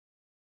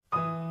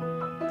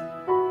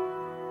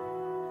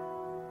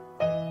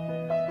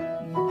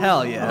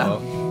Hell yeah.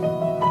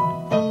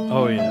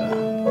 Oh yeah.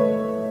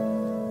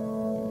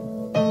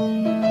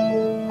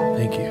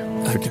 Thank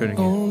you for tuning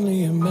in.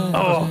 Only imagine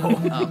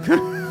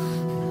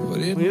what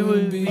it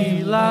would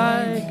be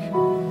like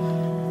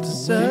To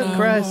serve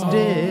Christ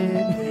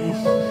dead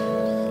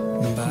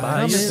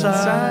by your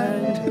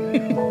side.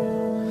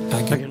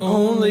 I can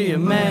only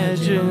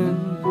imagine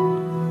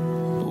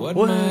what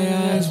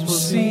my eyes will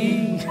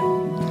see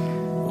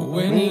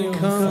when he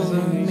comes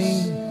on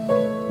me.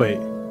 Wait.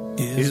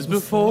 Is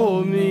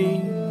before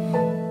me.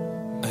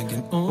 I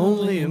can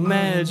only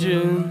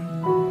imagine.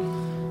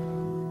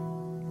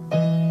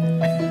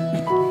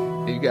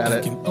 You got I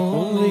it. can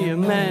only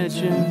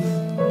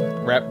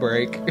imagine. Rap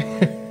break.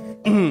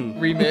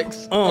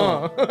 Remix.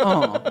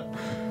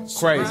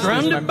 Christ.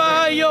 Surrounded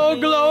by your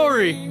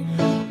glory,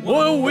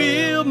 what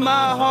will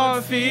my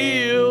heart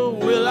feel?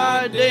 Will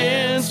I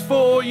dance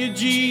for you,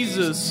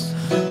 Jesus?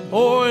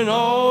 Or in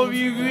all of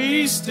you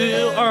grief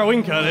still? All right, we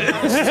can cut it.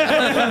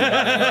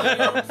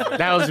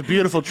 That was a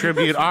beautiful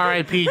tribute.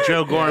 R.I.P.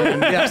 Joe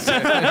Gorman. Yes.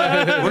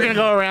 We're going to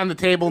go around the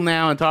table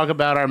now and talk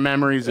about our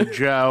memories of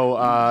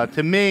Joe.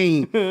 To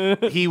me,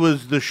 he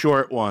was the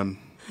short one.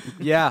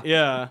 Yeah.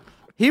 Yeah.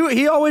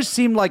 He always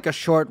seemed like a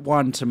short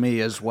one to me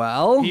as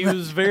well. He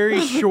was very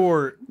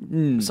short.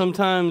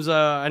 Sometimes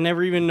I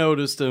never even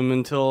noticed him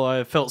until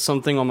I felt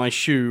something on my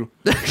shoe.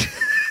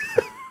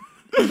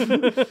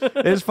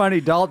 It's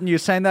funny, Dalton, you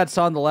sang that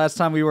song the last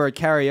time we were at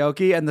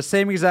karaoke, and the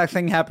same exact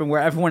thing happened where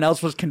everyone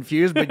else was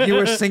confused, but you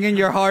were singing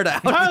your heart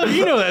out. Tyler,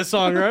 you know that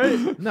song,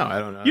 right? No, I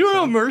don't know. You don't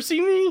know "Mercy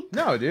Me"?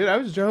 No, dude. I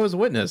was Jehovah's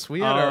Witness. We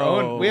had our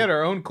own. We had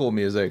our own cool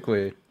music.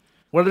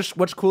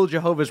 What's cool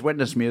Jehovah's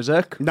Witness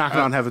music? Knocking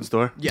on Heaven's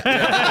Door.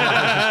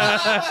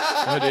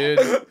 Oh,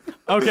 dude.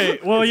 Okay,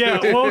 well, yeah,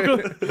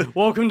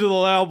 welcome to the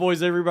Loud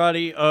Boys,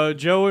 everybody.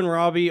 Joe and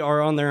Robbie are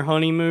on their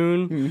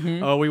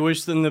honeymoon. We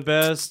wish them the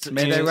best.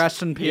 May they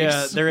rest in peace.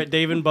 Yeah, they're at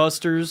Dave and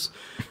Buster's.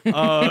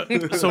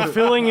 So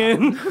filling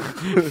in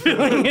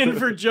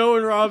for Joe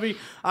and Robbie,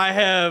 I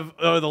have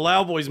the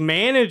Loud Boys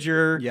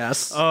manager.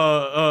 Yes.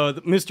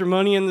 Mr.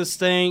 Money in the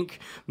Stank,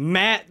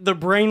 Matt the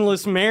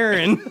Brainless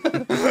Marin.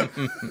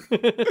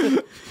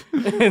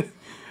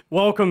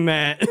 Welcome,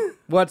 Matt.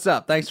 What's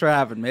up? Thanks for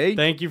having me.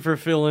 Thank you for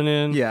filling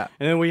in. Yeah.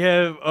 And then we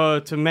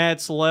have to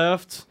Matt's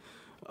left,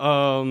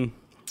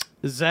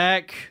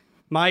 Zach,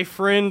 my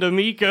friend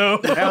Amico.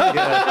 Hell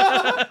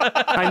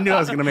yeah. I knew I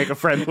was going to make a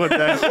friend with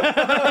that.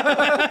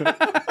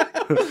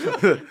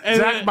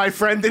 Zach, my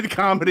friend in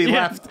comedy,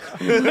 left.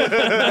 and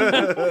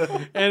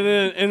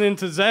then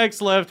to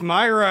Zach's left,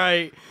 my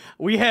right,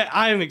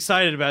 I am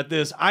excited about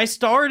this. I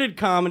started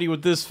comedy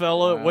with this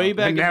fella way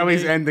back. And now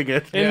he's ending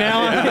it. And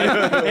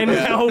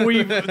now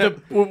we've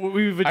achieved.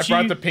 I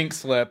brought the pink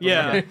slip.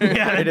 Yeah.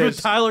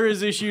 Tyler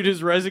has issued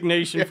his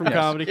resignation from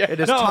comedy. It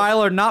is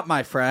Tyler, not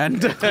my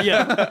friend.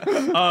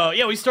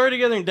 Yeah, we started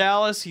together in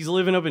Dallas. He's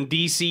living up in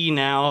D.C.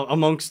 now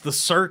amongst the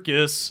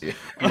circus.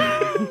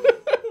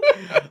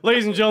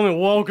 Ladies and gentlemen,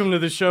 welcome to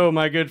the show,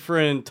 my good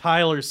friend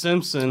Tyler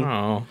Simpson.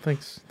 Oh,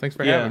 thanks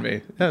for having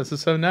me. Yeah, this is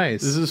so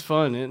nice. This is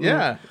fun, isn't it?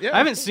 Yeah. I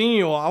haven't seen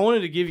you all. I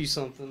wanted to give you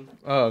something.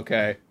 Oh,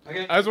 okay.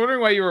 I was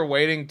wondering why you were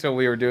waiting till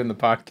we were doing the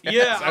podcast.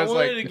 Yeah, I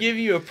wanted to give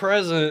you a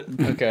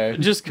present. Okay.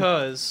 Just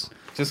cause.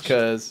 Just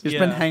cause. He's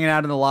been hanging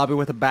out in the lobby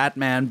with a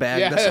Batman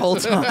bag this whole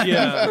time.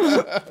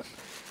 Yeah.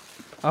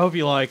 I hope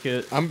you like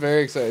it. I'm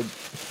very excited.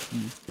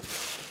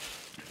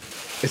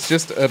 It's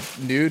just a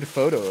nude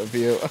photo of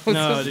you.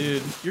 No,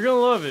 dude. You're going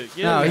to love it.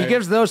 No, he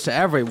gives those to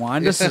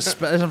everyone. This is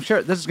I'm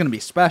sure this is going to be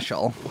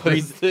special. What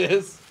is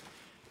this?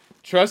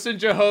 Trust in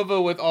Jehovah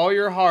with all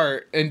your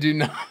heart and do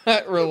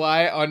not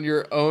rely on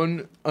your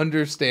own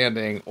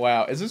understanding.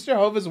 Wow. Is this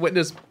Jehovah's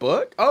Witness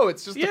book? Oh,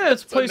 it's just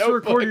it's a place to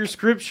record your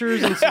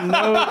scriptures and some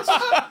notes.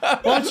 Why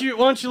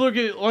don't you look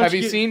at... Have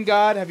you seen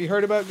God? Have you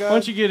heard about God? Why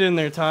don't you get in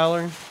there,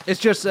 Tyler? It's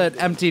just an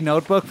empty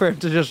notebook for him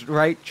to just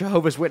write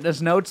Jehovah's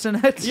Witness notes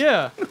in it.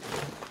 Yeah.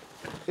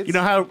 You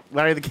know how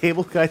Larry the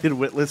Cable Guy did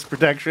witless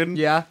protection?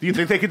 Yeah. Do you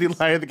think they could do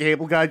Larry the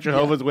Cable Guy,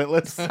 Jehovah's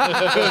Witless?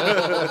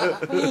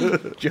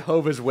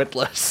 Jehovah's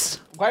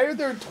Witless. Why are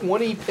there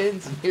 20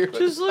 pins in here?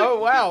 Just look. Oh,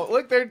 wow.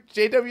 Look, they're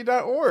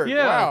jw.org.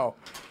 Yeah. Wow.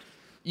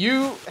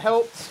 You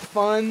helped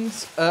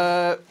fund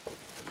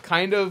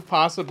kind of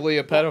possibly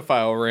a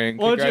pedophile ring.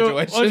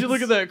 Congratulations. Why don't you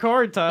look at that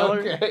card, Tyler?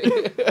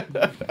 Okay.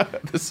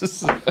 This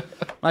is...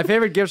 My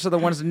favorite gifts are the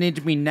ones that need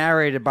to be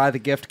narrated by the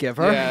gift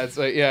giver. Yeah, it's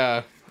like,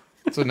 yeah.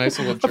 It's a nice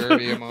little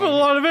journey. Put a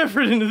lot of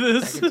effort into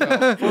this. For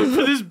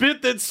this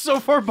bit that's so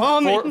far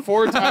bombing.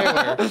 For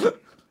Tyler.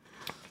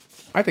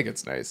 I think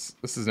it's nice.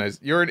 This is nice.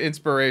 You're an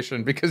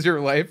inspiration because your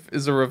life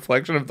is a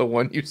reflection of the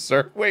one you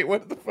serve. Wait,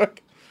 what the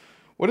fuck?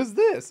 What is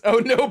this? Oh,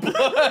 no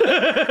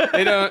blood.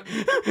 They don't.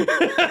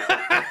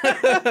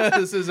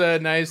 This is a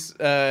nice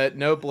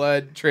no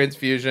blood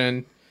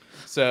transfusion.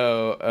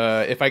 So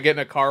if I get in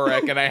a car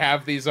wreck and I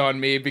have these on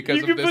me because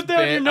you of can this put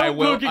that in bit, your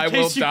notebook I in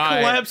will case you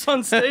die. collapse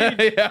on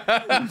stage.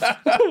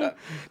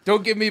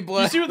 Don't give me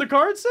blood. You see what the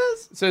card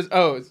says? It says,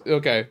 oh,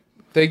 okay.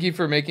 Thank you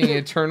for making an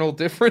eternal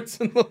difference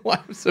in the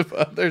lives of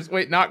others.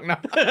 Wait, knock,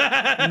 knock.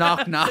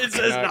 Knock, knock. It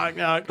says knock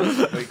knock. We can't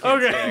say, I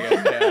Okay.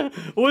 guess,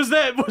 yeah. Was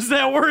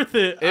that worth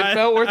it? It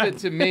felt worth it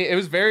to me. It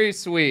was very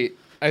sweet.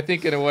 I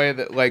think in a way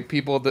that like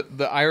people,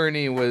 the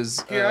irony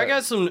was. Here, I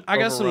got some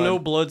overrun. no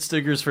blood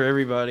stickers for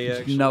everybody.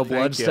 Actually, No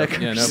blood you. stickers.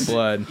 Yeah, no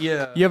blood.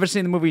 Yeah. You ever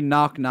seen the movie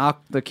Knock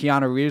Knock, the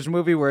Keanu Reeves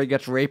movie where he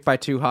gets raped by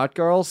 2 hot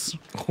girls?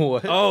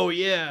 What? Oh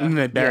yeah. And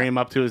they bury him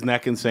up to his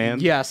neck in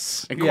sand.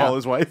 Yes. And call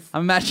his wife.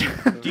 I'm imagining,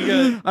 you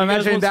guys I'm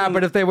imagining want that, some-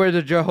 but if they were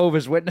the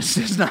Jehovah's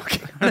Witnesses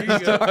knocking on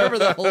his door for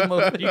the whole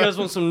movie. Do you guys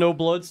want some no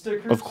blood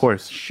stickers? Of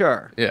course.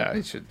 Sure. Yeah,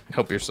 you should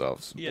help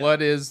yourselves. Yeah.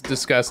 Blood is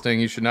disgusting.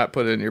 You should not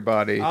put it in your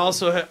body. I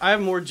also I have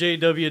more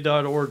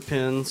JW.org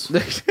pins.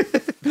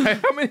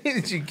 How many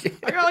did you get?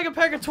 I got like a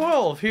pack of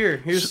 12.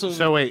 Here's some.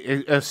 So wait,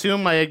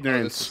 assume my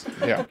ignorance.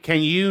 Yeah.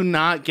 Can you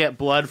not get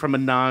blood from a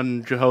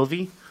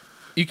non-Jehovah?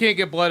 You can't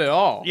get blood at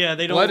all. yeah,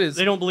 they Blood don't.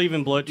 They don't believe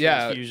in blood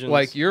Yeah, transfusions.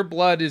 like your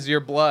blood is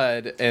your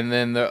blood, and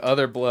then the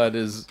other blood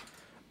is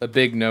a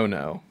big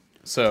no-no.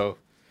 So,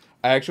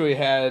 I actually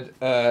had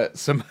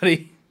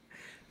somebody.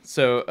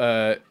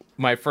 So,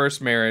 my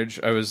first marriage,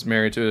 I was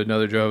married to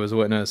another Jehovah's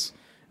Witness,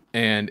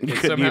 and You it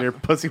couldn't somehow- eat her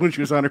pussy when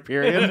she was on her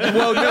period.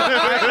 Well, no,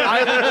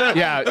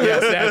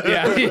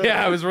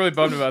 I was really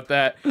bummed about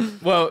that.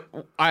 Well,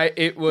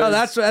 it was. No,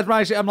 that's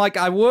my. I'm like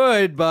I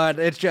would, but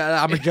it's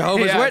I'm a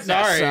Jehovah's Yeah, Witness.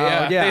 sorry,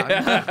 so,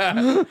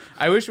 yeah.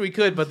 I wish we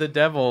could, but the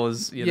devil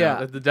is,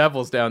 Yeah. the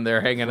devil's down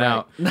there hanging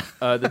out.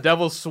 The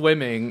devil's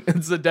swimming.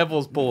 It's the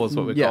devil's pool is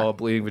what we Yeah. call a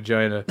bleeding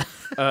vagina.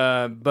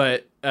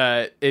 But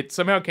it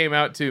somehow came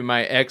out to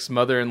my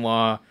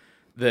ex-mother-in-law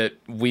that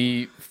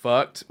we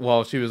fucked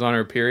while she was on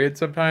her period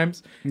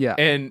sometimes. Yeah.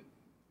 And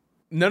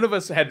none of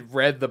us had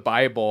read the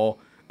Bible.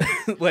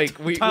 Like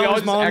we all Tyler's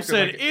just mom acted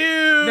said, like,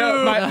 "Ew."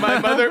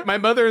 no, my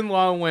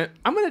mother-in-law went,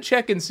 I'm gonna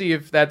check and see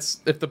if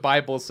the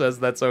Bible says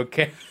that's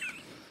okay.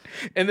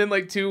 And then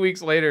like 2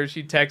 weeks later,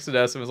 she texted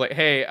us and was like,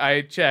 "Hey,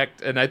 I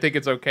checked, and I think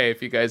it's okay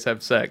if you guys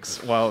have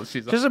sex while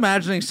she's." Just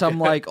imagining some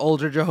like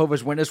older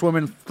Jehovah's Witness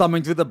woman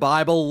thumbing through the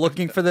Bible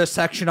looking for the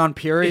section on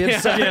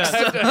period sex.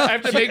 Yeah. I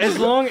have to make As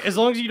long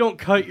as you don't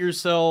cut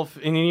yourself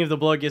and any of the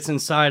blood gets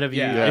inside of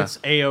you, Yeah. it's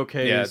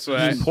a-okay. Yeah, So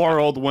that's just- Poor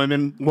old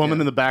woman Yeah. in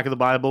the back of the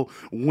Bible,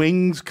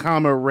 wings,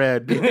 comma,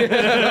 red.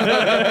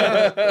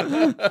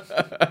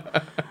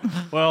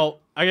 well,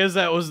 I guess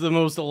that was the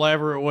most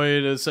elaborate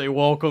way to say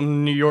welcome to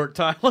New York,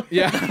 Tyler.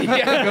 yeah,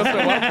 it goes to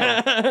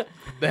welcome.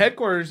 The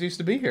headquarters used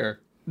to be here.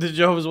 The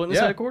Jehovah's Witness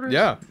headquarters?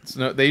 Yeah,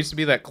 they used to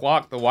be that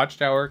clock, the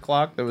Watchtower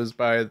clock that was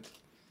by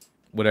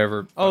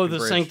whatever. Oh, fucking the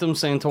bridge. Sanctum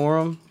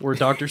Sanctorum, where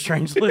Doctor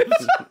Strange lives.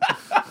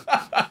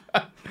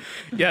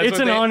 Yeah, It's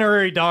an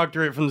honorary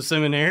doctorate from the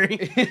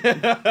seminary.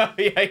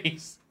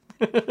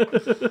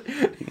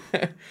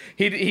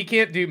 Yeah, he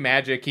can't do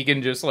magic. He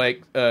can just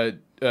like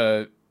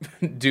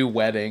do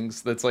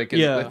weddings. That's like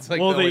that's like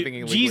well, the only thing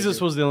he legally Jesus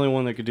do. was the only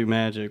one that could do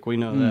magic. We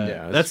know that.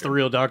 Yeah, that's that's the true.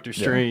 real Doctor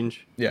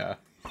Strange. Yeah.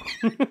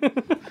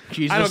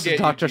 Jesus I don't is get you,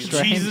 Doctor Jesus.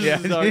 Strange. Jesus Yeah.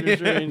 is Doctor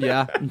Strange.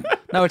 Yeah.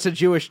 No, it's a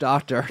Jewish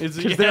doctor.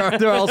 It's- 'Cause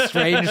they're all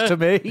strange to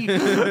me.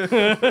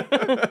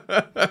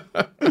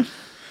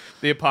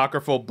 The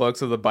apocryphal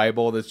books of the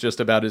Bible that's just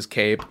about his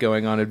cape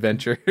going on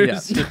adventures.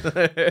 Yes.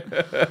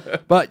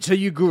 But so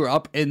you grew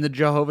up in the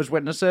Jehovah's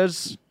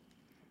Witnesses?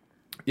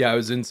 Yeah, I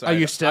was inside. Are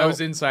you still I was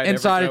inside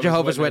inside every a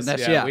Jehovah's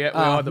Witness? Yeah. we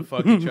all had to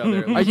fuck each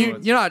other. Are you're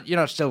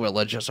not still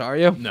religious, are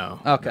you? No.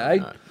 Okay.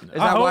 No. Is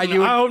that why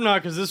you? I hope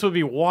not, because this would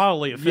be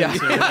wildly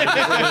offensive.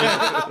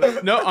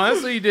 No,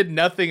 honestly, you did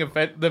nothing.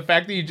 The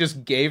fact that you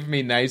just gave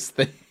me nice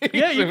things.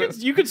 Yeah,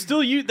 you could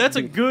still use. That's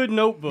a good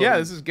notebook. Yeah,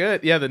 this is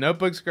good. Yeah, the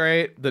notebook's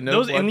great. The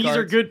these are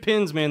cards. good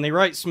pens, man. They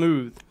write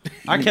smooth.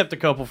 I kept a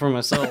couple for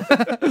myself.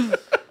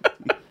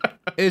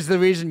 Is the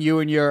reason you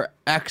and your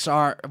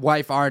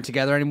wife aren't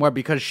together anymore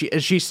because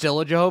is she still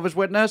a Jehovah's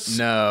Witness?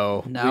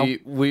 No. No?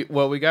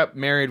 We got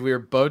married. We were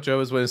both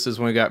Jehovah's Witnesses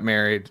when we got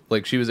married.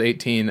 Like she was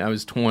 18, I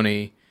was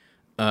 20.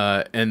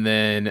 And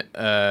then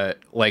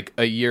like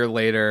a year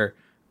later,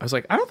 I was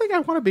like, I don't think I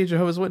want to be a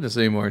Jehovah's Witness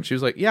anymore. And she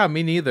was like, yeah,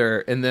 me neither.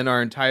 And then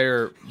our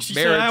entire She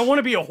marriage. said, "I want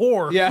to be a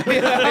whore." yeah. She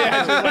was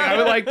like,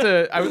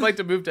 I would like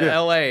to move to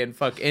LA and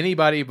fuck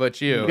anybody but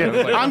you. And I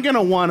was like, I'm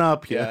gonna one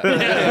up you.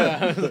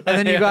 And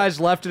then you guys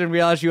left it and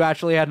realized you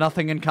actually had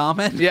nothing in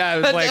common? yeah, I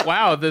was like,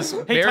 wow, this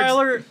Hey marriage.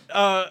 Tyler,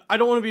 I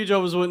don't want to be a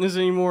Jehovah's Witness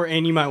anymore,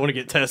 and you might want to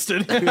get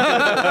tested.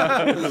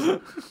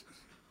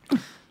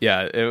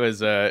 Yeah, it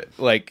was it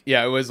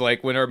was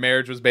like when our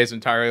marriage was based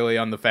entirely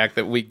on the fact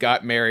that we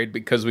got married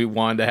because we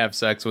wanted to have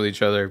sex with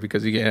each other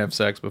because you can't have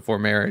sex before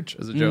marriage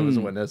as a Jehovah's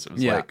Witness. It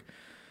was Yeah. like,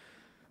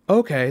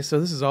 okay, so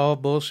this is all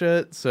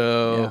bullshit.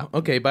 So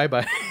okay, bye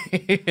bye.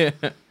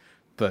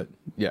 But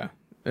yeah,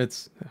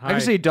 it's. I can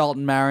see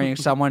Dalton marrying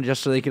someone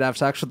just so they could have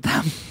sex with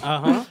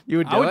them. You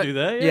would do I would it? do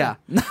that. Yeah.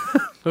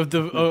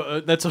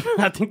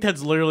 I think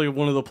that's literally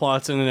one of the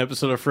plots in an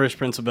episode of Fresh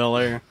Prince of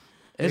Bel-Air.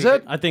 Is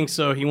it? I think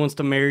so. He wants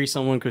to marry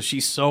someone because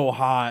she's so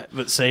hot,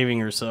 but saving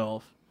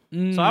herself.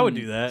 So I would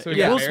do that. So If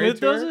he got Will married Smith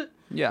to her? does it,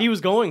 Yeah. he was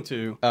going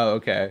to. Oh,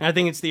 okay. I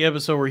think it's the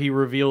episode where he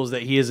reveals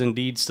that he is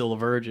indeed still a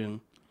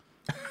virgin.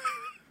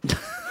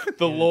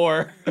 The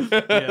lore.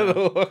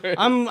 Yeah.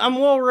 I'm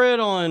well read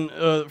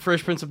on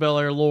Fresh Prince of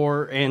Bel-Air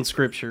lore and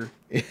scripture.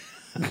 I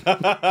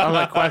have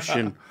a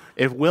question.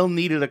 If Will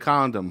needed a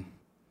condom,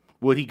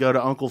 would he go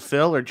to Uncle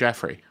Phil or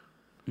Jeffrey?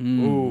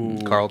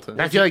 Carlton.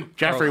 I feel like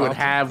Jeffrey would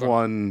have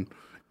one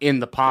in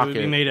the It would pocket.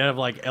 be made out of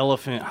like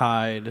elephant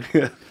hide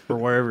or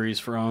wherever he's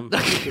from.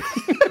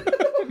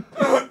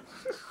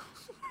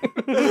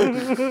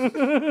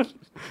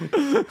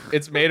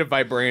 It's made of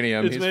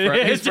vibranium. It's He's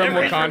from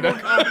made from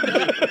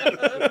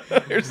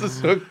Wakanda. Here's this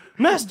hook.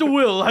 Master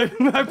Will, I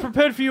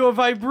prepared for you a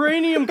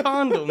vibranium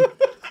condom.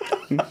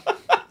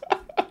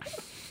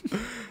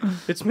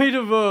 It's made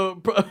of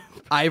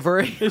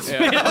Ivory. it's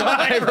made of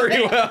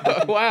ivory.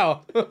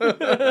 Wow.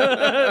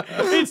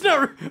 It's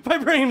not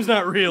vibranium's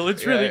not real.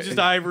 It's really just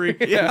ivory.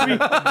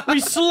 We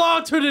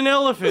slaughtered an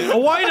elephant, a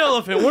white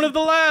elephant, one of the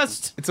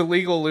last. It's a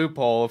legal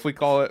loophole if we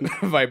call it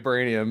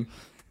vibranium.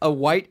 A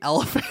white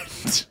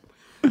elephant.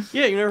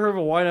 Yeah, you never heard of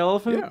a white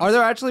elephant? Are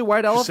there actually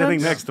white elephants?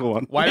 Sitting next to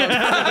one. Why don't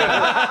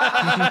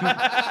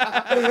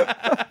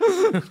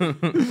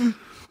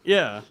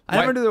Yeah. I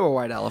never knew there were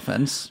white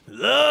elephants.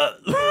 Love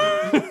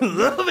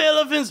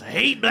elephants,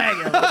 hate black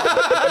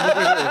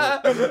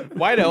elephants.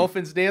 white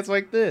elephants dance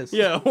like this?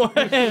 Yeah.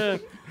 That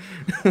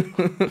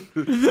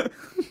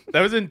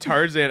was in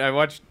Tarzan. I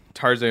watched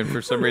Tarzan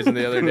for some reason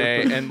the other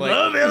day, and like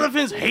Love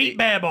elephants, hate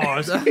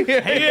babars.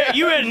 Hey,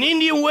 you had an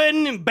Indian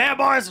wedding and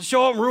babars to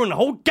show up and ruin the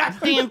whole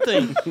goddamn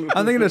thing.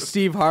 I'm thinking of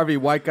Steve Harvey,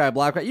 white guy,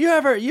 black guy. You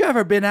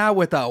ever been out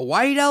with a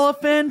white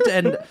elephant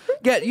and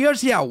you ever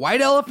see how white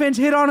elephants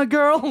hit on a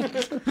girl?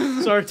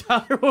 Sorry,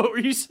 Tyler, what were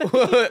you saying?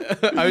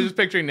 I was just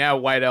picturing now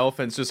white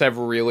elephants just have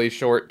really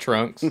short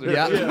trunks.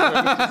 Yeah.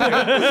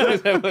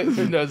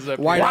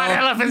 White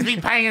elephants be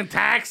paying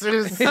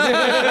taxes.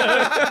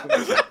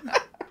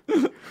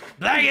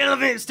 Black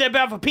elephant step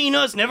out for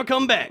peanuts, never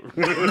come back.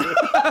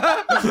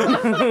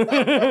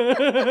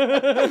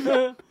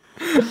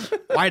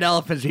 White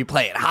elephants be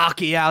playing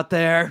hockey out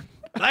there.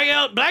 Black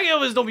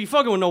elephants don't be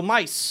fucking with no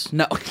mice.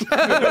 No.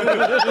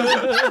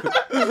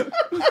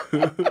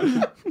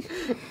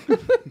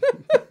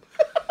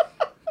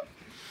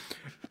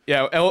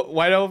 Yeah,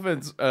 white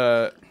elephants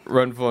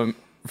run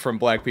from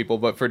black people,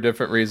 but for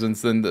different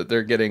reasons than that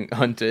they're getting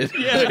hunted.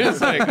 Yeah.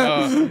 It's like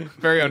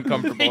very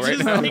uncomfortable They right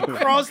just now. they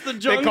cross the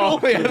jungle.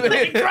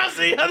 They cross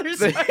the other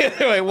side.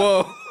 They're like,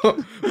 whoa,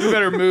 we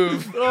better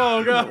move.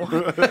 Oh god.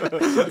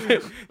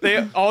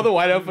 All the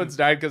white elephants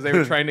died because they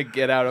were trying to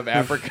get out of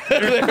Africa.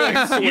 They were,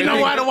 like, You know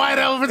why the white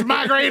elephants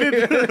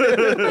migrated?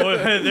 Boy,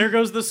 there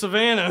goes the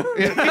Savannah.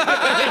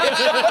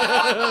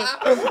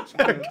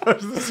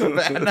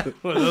 Savannah.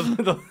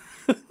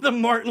 The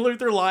Martin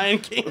Luther Lion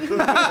King. The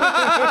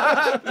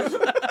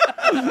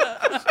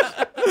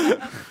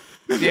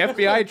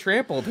FBI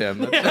trampled him.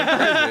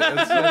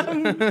 That's so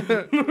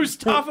crazy.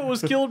 Mustafa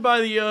was killed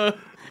by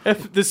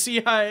the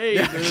CIA.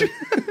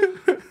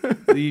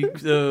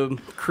 The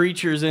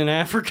creatures in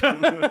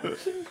Africa.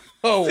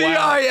 Oh, wow.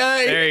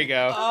 CIA. There you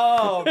go.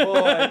 Oh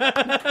boy.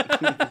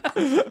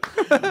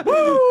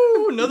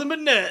 Woo! Nothing but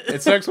net.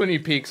 It sucks when you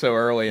peak so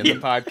early in the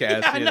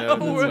podcast. I You know?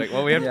 know. It's like,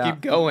 well, we have to Yeah.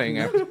 keep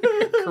going.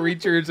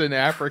 Creatures in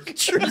Africa.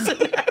 Creatures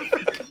in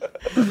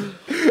Africa.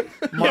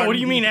 Yeah, what do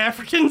you mean,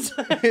 Africans?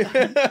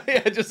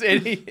 Yeah, just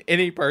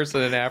any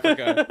person in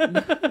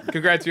Africa.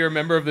 Congrats, you're a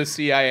member of the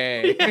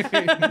CIA.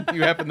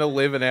 You happen to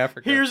live in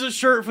Africa. Here's a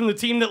shirt from the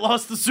team that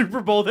lost the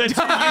Super Bowl. That's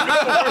your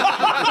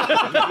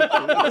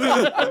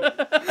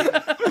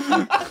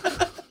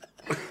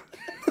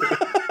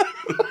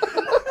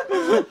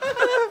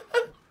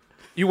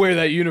You wear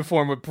that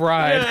uniform with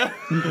pride.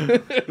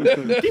 The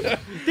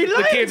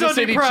Lions are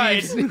the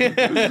pride.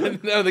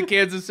 Chiefs. No, the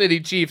Kansas City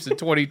Chiefs in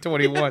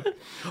 2021.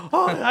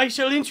 Oh, I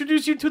shall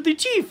introduce you to the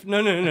chief. No.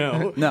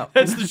 No.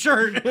 That's the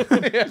shirt.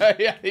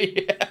 yeah.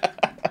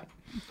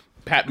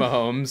 Pat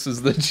Mahomes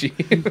is the chief.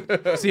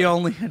 It's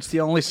the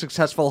only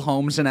successful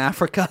homes in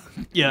Africa.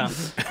 Yeah.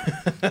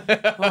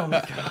 Oh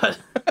my god.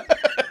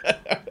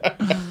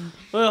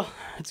 Well,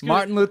 it's good.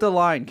 Martin Luther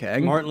Lion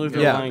King. Martin Luther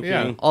Yeah. Lion King.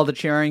 Yeah. All his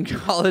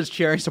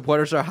cheering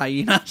supporters are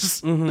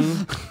hyenas.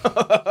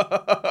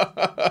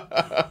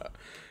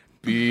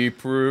 Be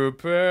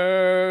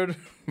prepared.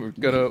 We're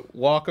gonna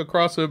walk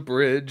across a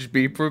bridge.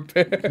 Be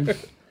prepared.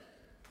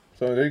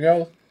 So there you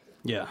go.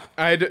 Yeah.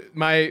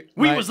 My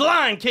We was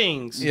Lion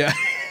Kings. yeah.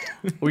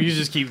 Well, you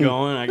just keep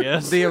going, I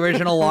guess. The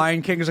original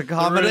Lion King's a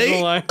comedy.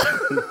 Original Lion-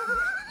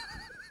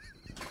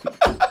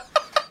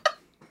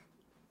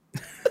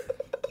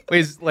 Wait,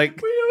 is, like,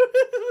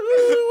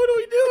 What are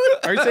we doing?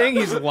 are you saying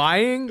he's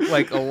lying?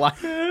 Like a lie?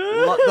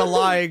 The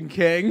Lion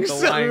Kings. The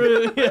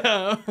Lion.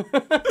 Yeah.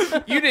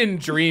 You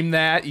didn't dream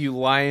that, you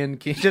Lion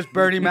King. Just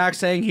Bernie Mac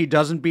saying he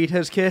doesn't beat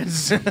his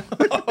kids.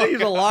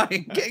 He's a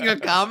Lion King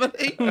of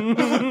comedy.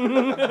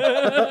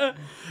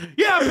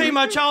 Yeah, I pay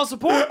my child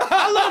support.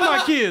 I love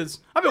my kids.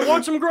 I've been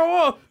watching them grow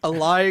up. A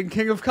Lion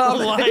King of The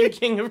comedy. Lion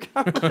King of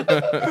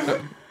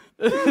comedy.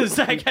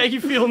 Zach, how you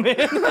feel, man?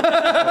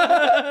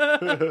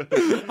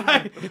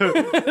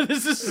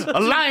 This is A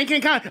Lion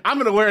King I'm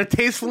gonna wear a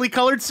tastefully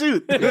colored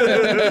suit. I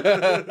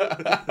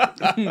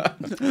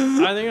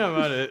think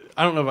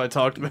I don't know if I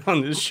talked about it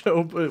on this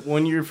show, but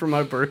one year for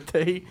my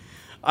birthday,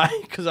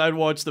 because I'd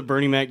watched the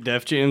Bernie Mac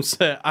Def Jam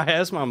set, I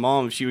asked my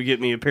mom if she would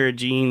get me a pair of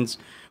jeans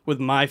with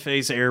my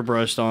face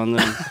airbrushed on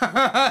them.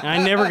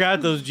 I never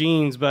got those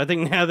jeans, but I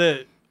think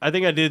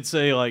I did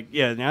say, like,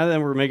 yeah, now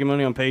that we're making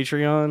money on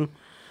Patreon,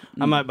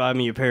 I might buy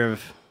me a pair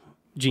of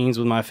jeans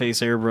with my face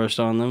airbrushed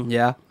on them.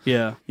 Yeah.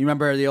 Yeah. You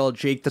remember the old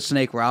Jake the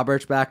Snake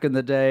Roberts back in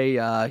the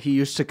day? He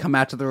used to come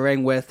out to the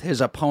ring with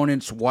his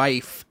opponent's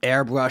wife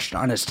airbrushed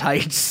on his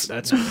tights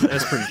That's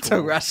pretty to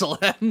cool. wrestle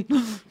him.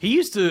 He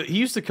used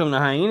to come to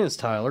Hyenas,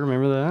 Tyler.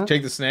 Remember that?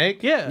 Jake the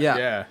Snake? Yeah.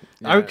 Yeah.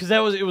 Because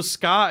it was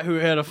Scott who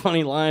had a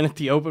funny line at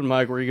the open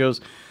mic where he goes,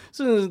 "This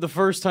is the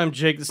first time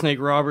Jake the Snake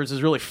Roberts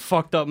has really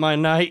fucked up my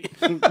night."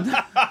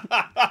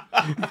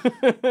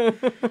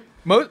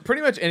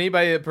 Pretty much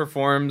anybody that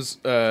performs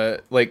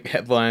like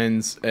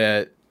headlines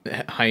at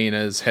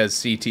Hyenas has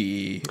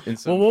CTE in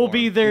some Well, we'll form.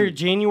 be there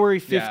January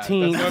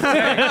 15th.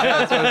 Yeah,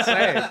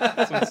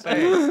 that's what I'm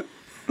saying.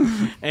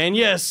 And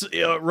yes,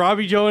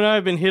 Robbie, Joe, and I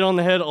have been hit on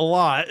the head a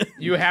lot.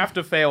 You have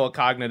to fail a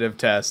cognitive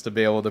test to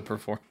be able to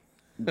perform.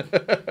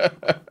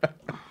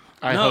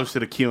 I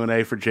hosted a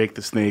Q&A for Jake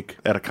the Snake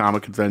at a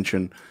comic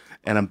convention,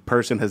 and a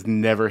person has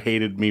never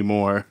hated me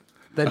more.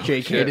 That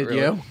Jake shit, hated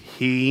really?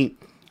 you.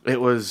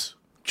 It was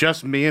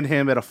just me and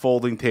him at a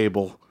folding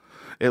table.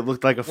 It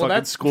looked like a fucking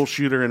that's- school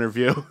shooter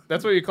interview.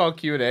 That's what you call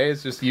Q&A.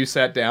 It's just you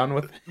sat down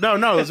with. No,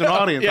 it was an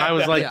audience. Yeah, I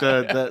was like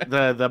yeah.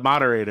 the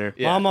moderator.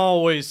 Yeah. Mom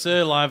always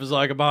said life is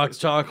like a box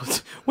of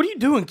chocolates. What are you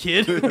doing,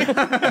 kid?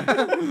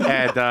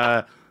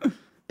 And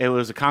it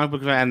was a comic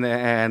book event,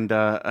 and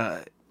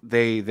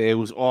they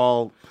was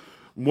all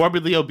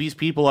morbidly obese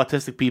people,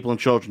 autistic people, and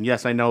children.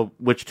 Yes, I know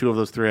which two of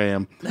those three I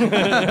am.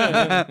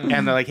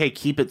 And they're like, "Hey,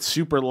 keep it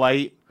super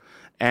light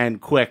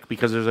and quick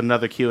because there's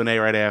another Q&A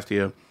right after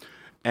you."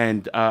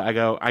 And I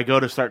go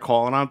to start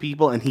calling on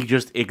people, and he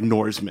just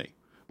ignores me.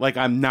 Like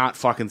I'm not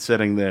fucking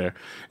sitting there,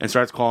 and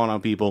starts calling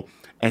on people.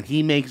 And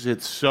he makes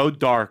it so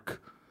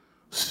dark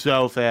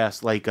so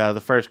fast. Like the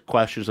first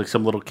question is like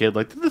some little kid,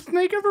 like, "Did the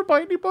snake ever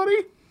bite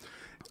anybody?"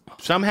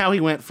 Somehow he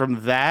went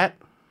from that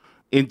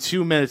in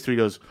 2 minutes to he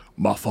goes,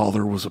 "My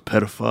father was a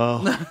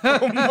pedophile.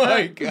 Oh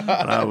my god!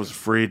 And I was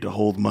afraid to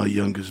hold my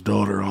youngest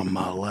daughter on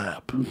my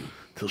lap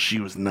till she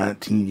was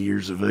 19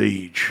 years of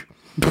age.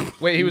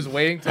 Wait, he was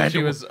waiting till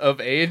she was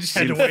of age.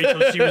 Had to wait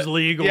till she was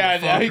legal. Yeah,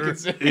 to now fuck you her. can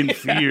say. In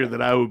fear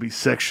that I would be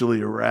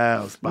sexually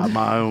aroused by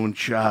my own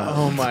child."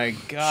 Oh my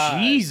god!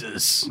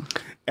 Jesus.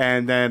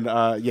 And then,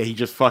 he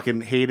just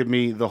fucking hated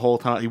me the whole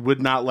time. He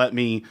would not let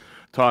me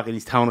talk, and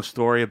he's telling a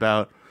story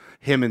about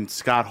him and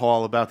Scott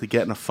Hall about to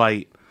get in a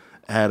fight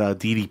at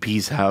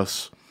DDP's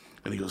house.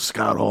 And he goes,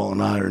 "Scott Hall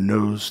and I are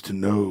nose to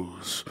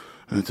nose,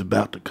 and it's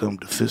about to come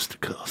to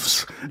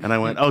fisticuffs." And I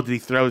went, "Oh, did he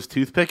throw his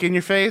toothpick in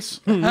your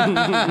face?"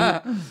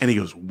 And he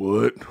goes,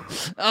 "What?"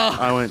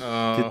 I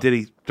went, Did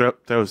he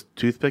throw his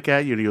toothpick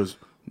at you?" And he goes,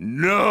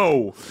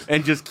 "No,"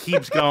 and just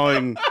keeps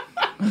going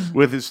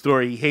with his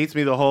story. He hates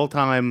me the whole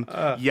time,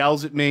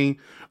 yells at me.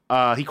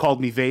 He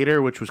called me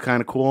Vader, which was kind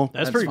of cool.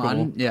 That's pretty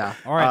fun. cool. Yeah.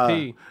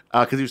 R.I.P.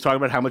 Because he was talking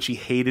about how much he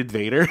hated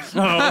Vader.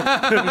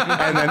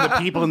 And then the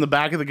people in the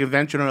back of the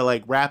convention are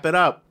like, "Wrap it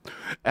up."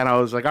 And I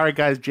was like, "All right,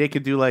 guys, Jake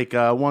could do like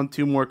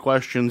 1-2 more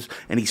questions."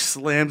 And he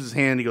slams his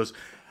hand. He goes,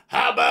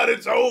 "How about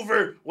it's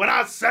over when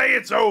I say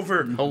it's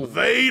over,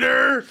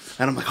 Vader?"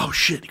 And I'm like, "Oh,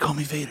 shit, he called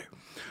me Vader."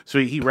 So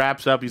he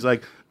wraps up. He's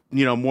like,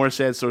 more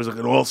sad stories. Like,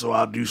 "And also,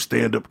 I do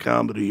stand-up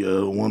comedy.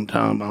 One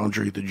time,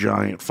 Andre the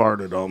Giant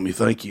farted on me.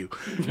 Thank you."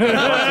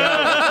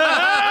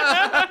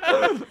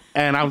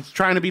 And I was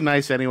trying to be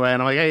nice anyway.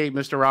 And I'm like, "Hey,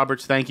 Mr.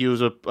 Roberts, thank you.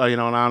 It was an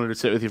honor to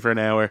sit with you for an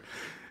hour."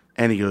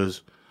 And he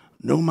goes,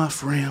 "No, my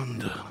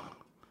friend,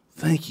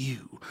 thank you."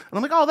 And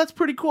I'm like, "Oh, that's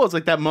pretty cool." It's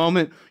like that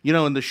moment,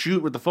 in the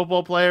shoot with the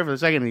football player for a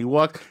second. And he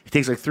walks, he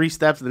takes like 3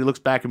 steps, and then he looks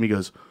back at me and he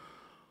goes,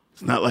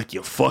 "It's not like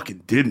you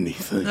fucking did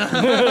anything."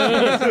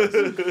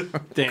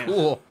 Damn.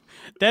 Cool.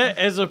 That,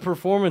 as a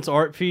performance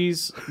art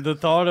piece, the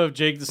thought of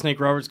Jake the Snake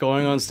Roberts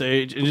going on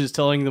stage and just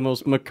telling the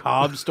most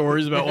macabre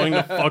stories about wanting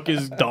to fuck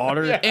his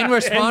daughter. In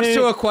response then-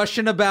 to a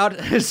question about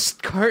his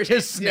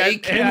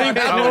snake. And then,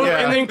 Oh, yeah.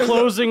 and then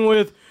closing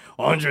with,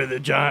 "Andre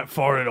the Giant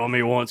farted on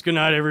me once. Good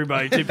night,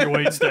 everybody. Tip your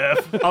wait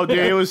staff." Oh, dude,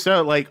 it was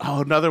so like,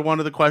 another one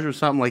of the questions was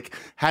something like,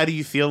 "How do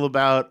you feel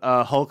about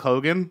Hulk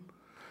Hogan?"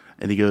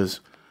 And he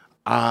goes,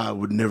 "I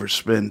would never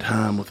spend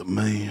time with a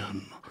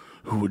man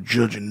who would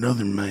judge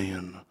another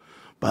man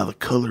by the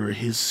color of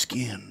his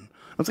skin."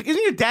 I was like,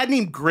 "Isn't your dad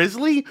named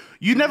Grizzly?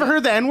 You never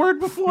heard the N-word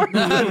before?"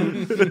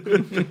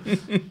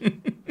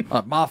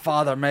 My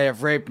father may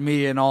have raped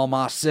me and all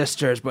my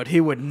sisters, but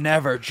he would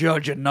never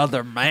judge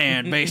another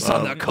man based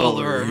on the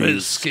color of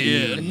his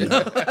skin.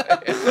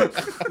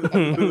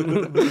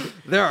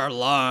 There are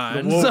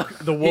lines.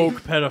 The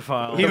woke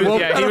pedophile.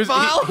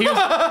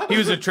 He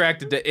was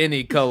attracted to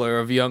any color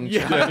of young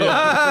children.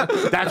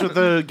 That's what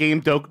the game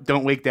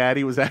Don't Wake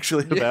Daddy was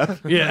actually about.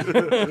 Yeah.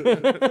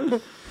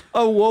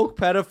 A woke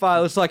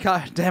pedophile is like,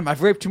 "Ah, damn,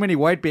 I've raped too many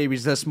white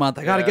babies this month.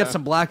 I got to get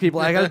some black people.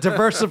 I got to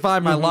diversify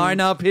my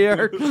lineup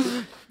here.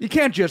 You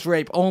can't just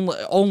rape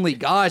only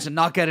guys and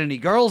not get any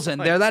girls in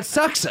there. That's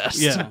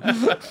sexist."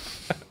 Yeah.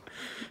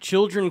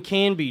 Children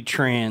can be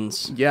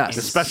trans. Yes.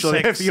 Especially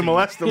if you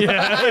molest them.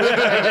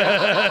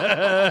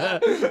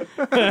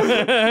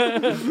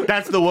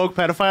 That's the woke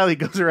pedophile. He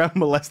goes around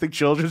molesting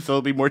children so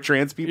there'll be more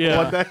trans people Yeah.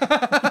 one day.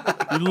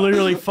 You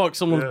literally fuck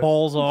someone's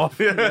balls off.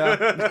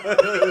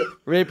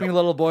 Raping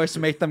little boys to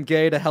make them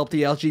gay to help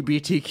the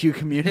LGBTQ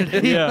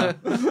community. Yeah.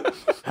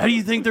 How do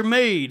you think they're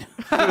made?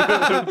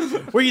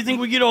 Where do you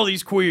think we get all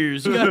these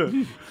queers? You got-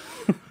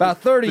 About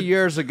 30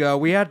 years ago,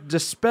 we had to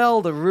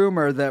dispel the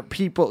rumor that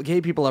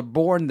gay people are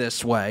born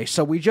this way,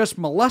 so we just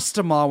molest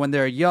them all when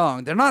they're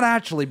young. They're not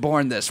actually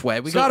born this way.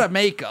 We gotta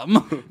make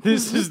them.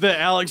 This is the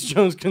Alex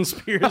Jones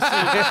conspiracy.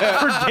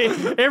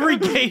 Every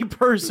gay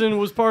person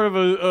was part of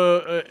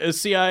a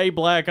CIA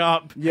black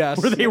op.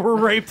 Yes. Where they were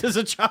raped as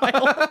a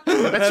child.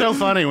 That's so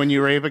funny. When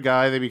you rape a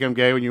guy, they become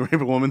gay. When you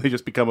rape a woman, they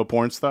just become a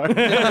porn star.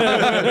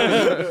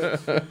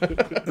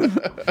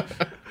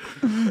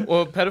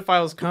 Well,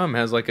 Pedophiles Come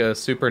has like a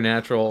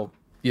supernatural,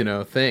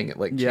 thing. It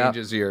like Yeah.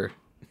 changes your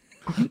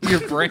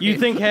brain. You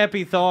think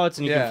happy thoughts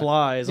and you Yeah. can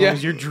fly as long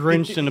as you're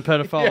drenched in a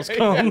pedophile's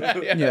cum.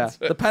 Yeah.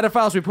 The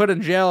pedophiles we put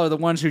in jail are the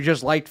ones who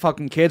just liked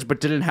fucking kids but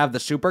didn't have the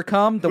super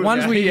cum. The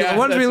ones we Yeah, the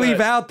ones we that's leave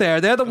right. out there,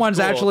 they're the ones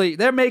Cool. actually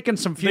they're making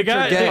some future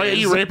guy- gays. Like,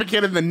 you rape a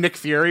kid and then Nick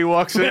Fury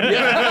walks in.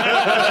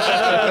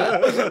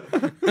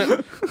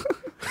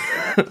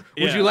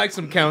 Would you like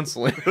some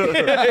counseling? Oh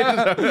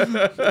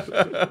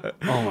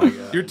my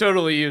god. You're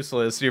totally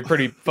useless. You're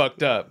pretty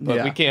fucked up, but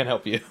Yeah. we can't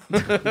help you.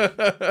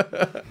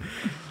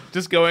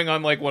 Just going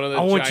on like one of the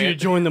I want you to giant-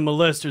 join the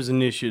molesters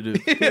initiative.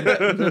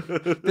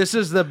 This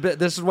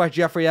is why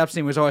Jeffrey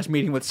Epstein was always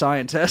meeting with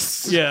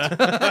scientists.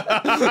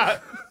 Yeah.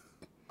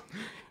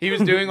 He was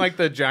doing like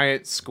the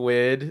giant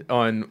squid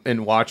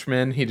in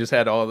Watchmen. He just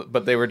had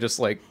but they were just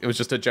like, it was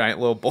just a giant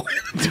little boy.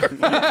 There's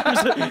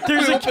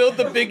We'll a build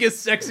the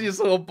biggest, sexiest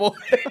little boy.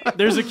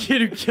 there's a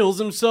kid who kills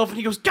himself and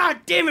he goes, "God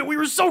damn it, we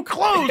were so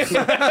close."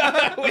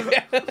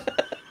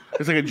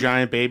 It's like a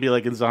giant baby,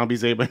 like in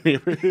Zombies Ate My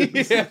Neighbors.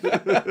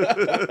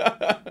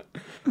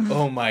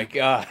 Oh my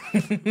god. How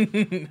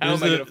am I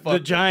gonna the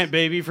fuck giant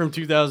baby from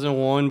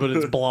 2001, but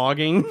it's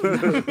blogging.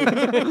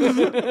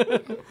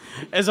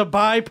 As a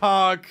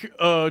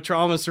BIPOC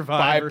trauma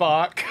survivor.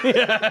 BIPOC?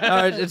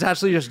 It's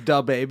actually just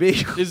duh baby.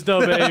 Is the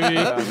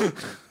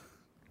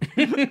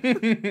baby.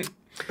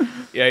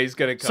 Yeah, he's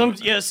gonna come.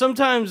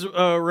 Sometimes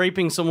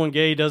raping someone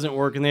gay doesn't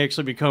work and they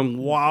actually become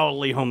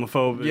wildly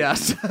homophobic.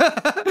 Yes.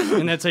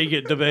 And that's how you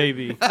get the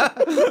baby.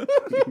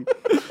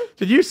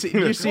 Did you see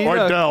Or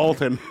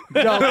Dalton.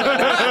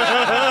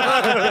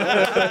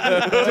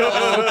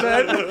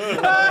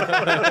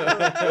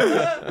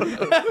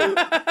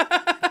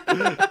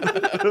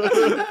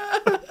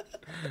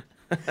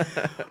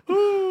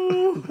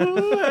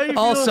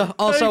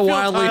 Also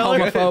wildly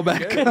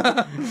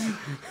homophobic.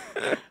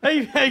 How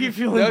you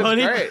feeling, That was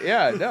buddy? great.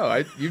 Yeah,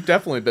 no, you've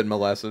definitely been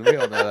molested. We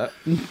all know that.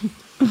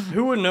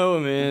 Who would know,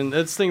 man?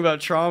 That's the thing about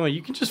trauma.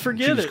 You can just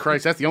forget Jesus it.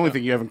 Christ, that's the only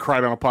thing you haven't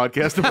cried on a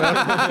podcast about.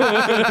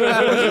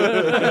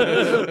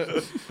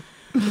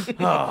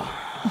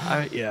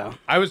 Yeah.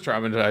 I was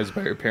traumatized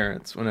by your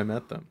parents when I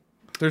met them.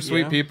 They're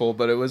sweet Yeah. people,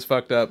 but it was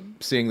fucked up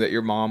seeing that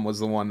your mom was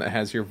the one that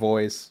has your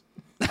voice.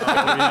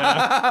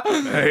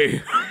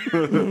 Hey,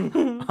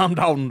 I'm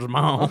Dalton's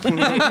mom.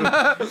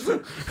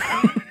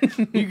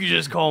 You could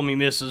just call me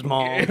Mrs.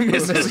 Mom.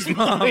 Mrs.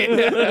 Mom.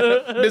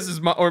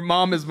 Mrs. Mom, or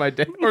Mom is my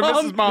dad, or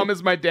Mrs. Mom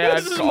is my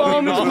dad. Mrs.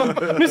 Call me Mom,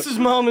 Mrs.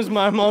 Mom is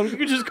my mom. You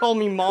could just call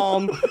me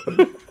Mom.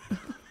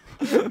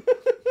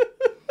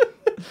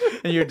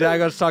 And your dad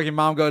goes talking,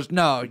 mom goes,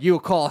 "No, you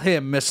call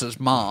him Mrs.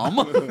 Mom."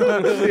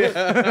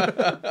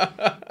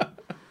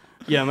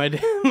 Yeah, my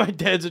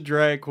dad's a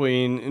drag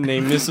queen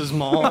named Mrs.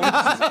 Mom.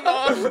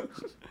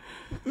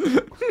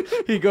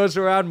 He goes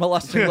around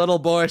molesting little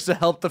boys to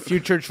help the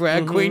future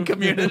drag queen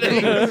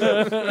community.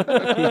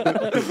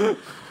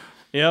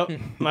 Yep,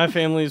 my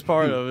family is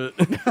part of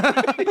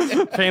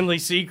it. Family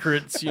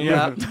secrets, you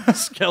know,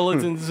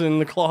 skeletons in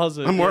the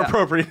closet. A more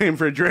appropriate name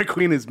for a drag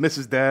queen is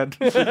Mrs. Dad.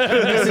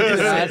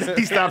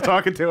 He stopped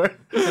talking to her.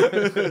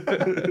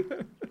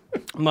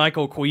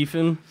 Michael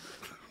Queefin.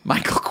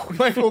 Michael Queen.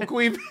 Michael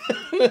Queef.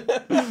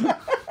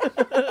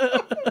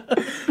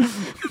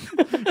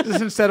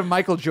 Just instead of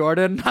Michael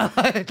Jordan. No,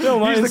 He's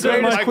the instead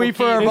greatest of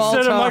queefer of all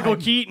Instead time. of Michael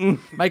Keaton.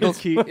 Michael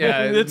Keaton.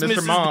 Yeah, It's Mr.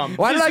 Mrs. Mom.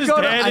 Why did I Mrs. go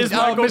to Dad is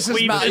Michael Mrs.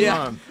 Queefin. Mom?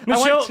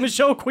 Yeah.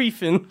 Michelle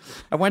Queefin.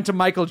 I went to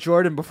Michael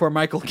Jordan before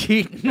Michael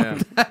Keaton. Yeah.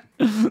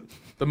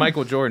 The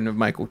Michael Jordan of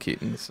Michael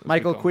Keaton's.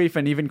 Michael Queef,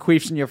 and even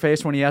queefs in your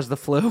face when he has the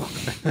flu.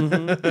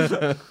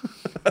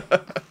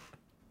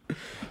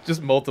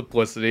 Just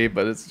multiplicity,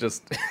 but it's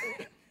just...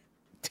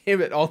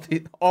 Damn it,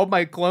 all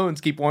my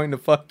clones keep wanting to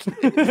fuck you.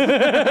 Jesus,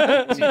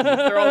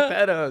 they're all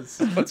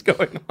pedos. What's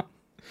going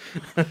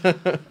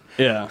on?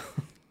 Yeah.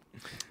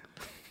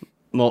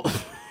 Well,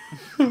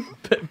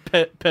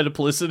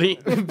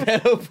 pedoplicity.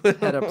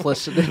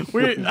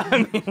 Pedoplicity. I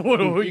mean, what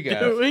are we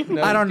doing?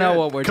 No, I don't know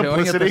what we're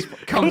doing. At this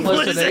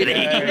complicity.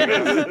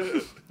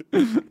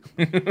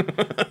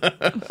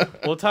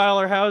 Well,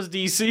 Tyler, how's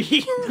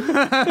DC?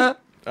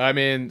 I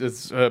mean,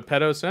 it's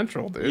pedo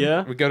central, dude.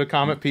 Yeah? We go to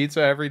Comet Pizza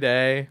every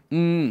day.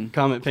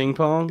 Comet Ping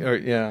Pong. Or,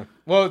 yeah.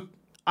 Well,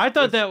 I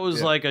thought that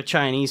was like a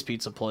Chinese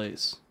pizza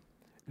place.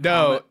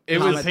 no, it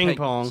was... Comet Ping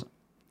Pong.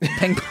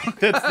 Ping pong.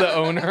 That's the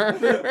owner.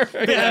 Yeah.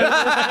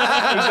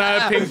 There's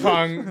not a ping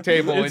pong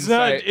table in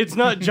sight. It's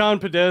not John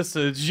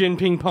Podesta. It's Jin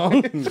Ping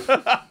Pong.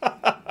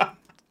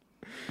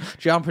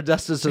 John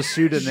Podesta's a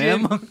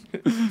pseudonym.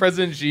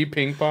 President Xi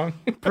Ping Pong.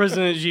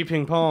 President Xi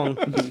Ping Pong.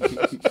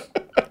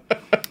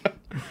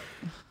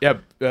 Yeah,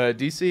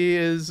 DC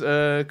is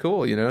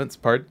cool. You know,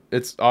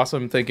 it's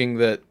awesome thinking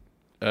that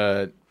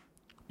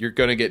you're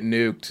gonna get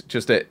nuked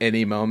just at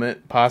any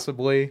moment,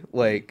 possibly.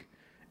 Like,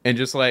 and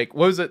just like,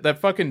 what was it? That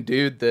fucking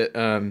dude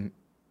that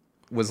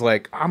was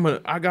like,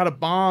 I got a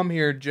bomb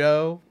here,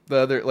 Joe. The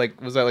other,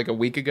 like, was that like a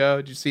week ago?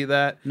 Did you see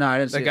that? No, I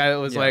didn't see that guy it. that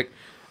was Yeah. like,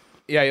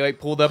 yeah, he like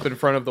pulled up in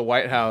front of the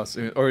White House,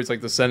 or it's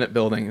like the Senate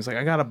building. He's like,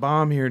 I got a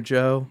bomb here,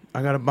 Joe.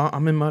 I got a bomb.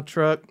 I'm in my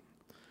truck.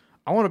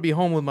 I want to be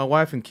home with my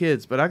wife and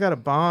kids, but I got a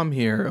bomb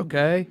here,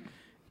 okay?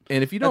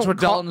 And if you don't, That's what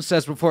Dalton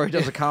says before he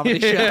does a comedy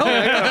show.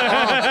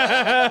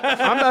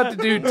 I'm about to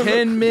do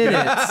 10 minutes.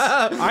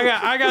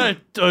 I got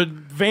a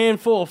van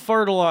full of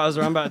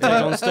fertilizer I'm about to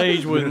take on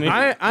stage with me.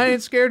 I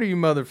ain't scared of you,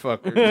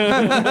 motherfucker.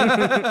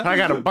 I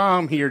got a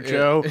bomb here,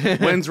 Joe.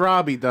 When's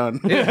Robbie done?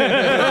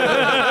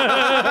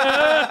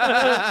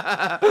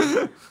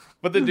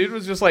 But the dude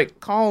was just like,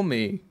 call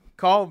me.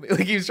 Like,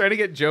 he was trying to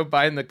get Joe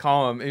Biden to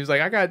call him. He was like,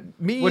 I got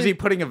me. Was he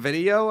putting a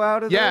video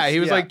out of Yeah, this? he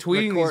was like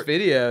tweeting Record-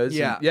 these videos.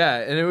 Yeah.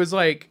 And it was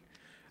like,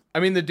 I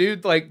mean, the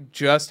dude like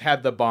just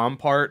had the bomb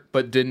part,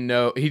 but didn't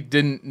know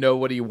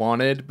what he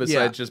wanted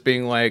besides just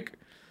being like,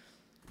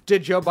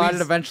 Did Joe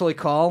Biden eventually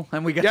call?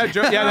 And we got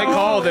they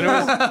called and it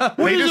was.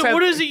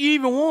 What is it you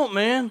even want,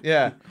 man?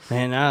 Yeah.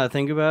 Man, now that I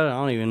think about it, I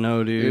don't even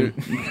know, dude.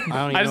 I don't even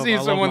I know just if need I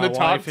love someone my to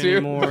talk wife to.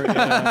 anymore.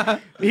 Yeah.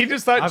 He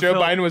just thought I Joe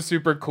felt- Biden was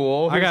super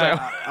cool. He was like,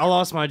 I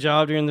lost my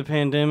job during the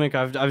pandemic.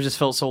 I've just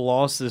felt so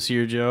lost this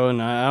year, Joe,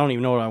 and I don't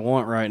even know what I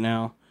want right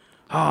now.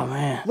 Oh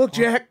man. look,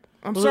 Jack,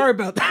 I'm sorry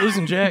about that.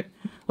 Listen, Jack.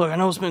 Look, I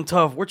know it's been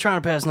tough. We're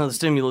trying to pass another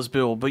stimulus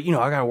bill, but you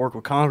know I got to work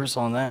with Congress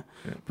on that.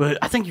 But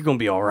I think you're gonna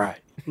be all right.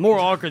 More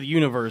arc of the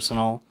universe and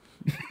all.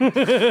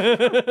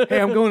 Hey,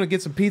 I'm going to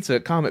get some pizza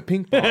at Comet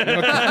Ping Pong.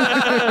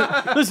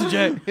 Listen,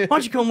 Jack. Why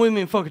don't you come with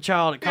me and fuck a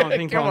child at Comet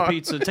Ping come Pong on.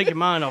 Pizza? Take your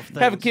mind off things.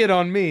 Have a kid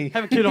on me.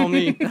 Have a kid on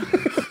me.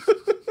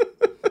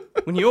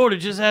 When you order,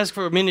 just ask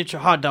for a miniature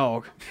hot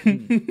dog.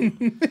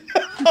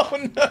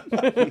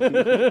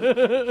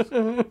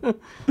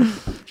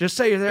 Just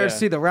say you're there to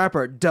see the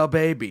rapper Da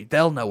Baby.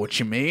 They'll know what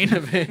you mean.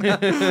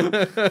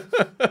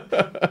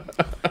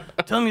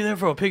 Tell me you're there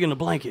for a pig in a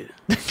blanket.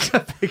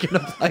 Picking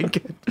a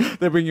blanket.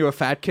 They bring you a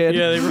fat kid.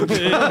 Yeah, they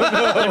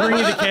bring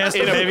you the cast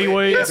of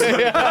heavyweights.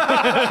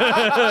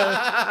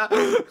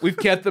 We've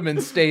kept them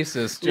in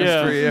stasis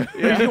just for you.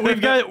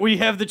 We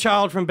have the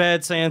child from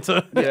Bad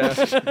Santa.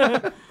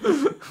 Yeah.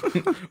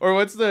 Or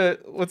what's like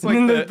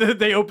And the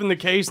they open the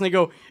case and they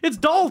go, "It's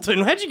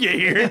Dalton. How'd you get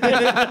here?"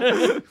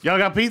 Y'all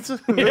got pizza?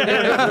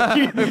 Yeah,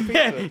 y'all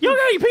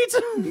got any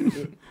pizza?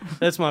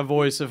 That's my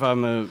voice if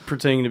I'm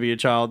pretending to be a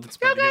child. That's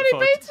y'all got any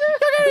pizza? Y'all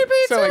got any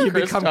pizza? Sound like You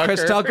become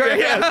Chris Tucker.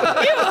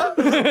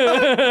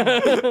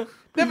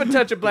 Never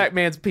touch a black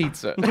man's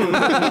pizza.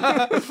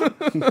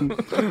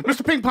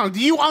 Mr. Ping Pong, do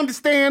you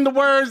understand the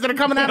words that are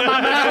coming out of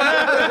my mouth?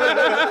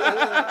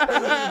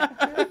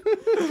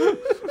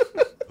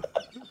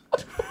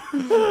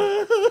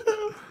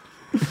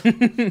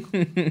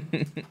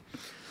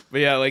 But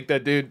yeah, like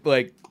that dude,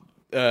 like,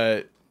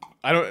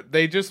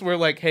 they just were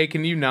like, hey,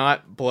 can you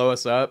not blow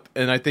us up?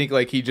 And I think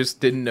like he just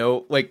didn't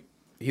know, like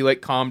he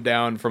like calmed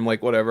down from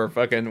like whatever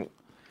fucking,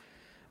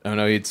 I don't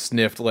know, he'd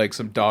sniffed like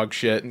some dog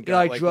shit and He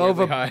like drove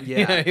weirdly a high.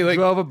 yeah, he like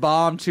drove a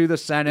bomb to the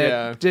Senate.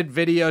 Yeah. Did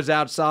videos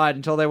outside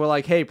until they were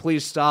like, "Hey,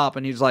 please stop."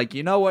 And he's like,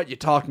 "You know what? You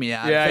talked me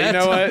out." yeah, of you it."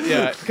 know what?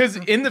 Yeah, because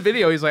in the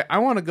video he's like, I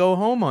want to go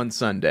home on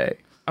Sunday.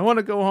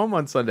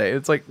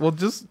 It's like, well,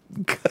 just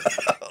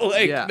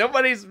like Yeah.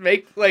 nobody's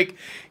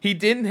he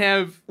didn't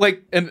have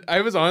and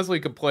I was honestly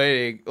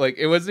complaining, like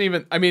it wasn't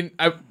even. I mean,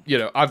 I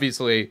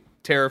obviously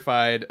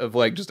terrified of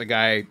like just a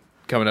guy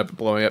coming up and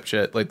blowing up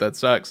shit, like that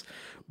sucks.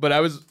 But I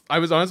was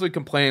honestly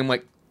complaining,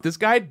 like this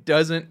guy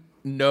doesn't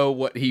know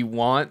what he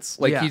wants.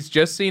 Like Yeah. he's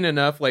just seen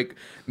enough like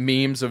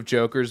memes of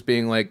jokers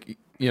being like,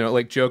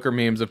 like Joker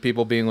memes of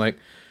people being like,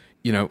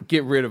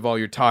 get rid of all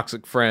your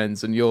toxic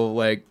friends and you'll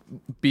like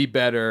be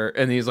better.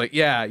 And he's like,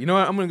 yeah, you know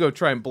what? I'm going to go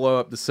try and blow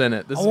up the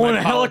Senate. This I is want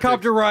my a politics.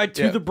 helicopter ride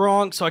to Yeah. the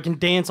Bronx so I can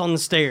dance on the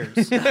stairs.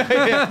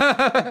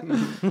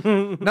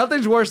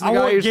 Nothing's worse than I the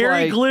guy want who's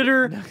Gary like,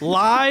 Glitter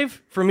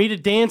live for me to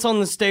dance on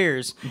the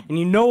stairs. And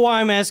you know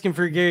why I'm asking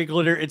for Gary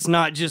Glitter? It's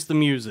not just the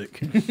music.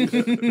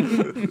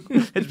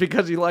 it's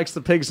because he likes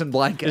the pigs in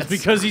blankets. It's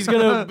because he's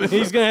gonna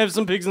have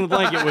some pigs in the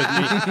blanket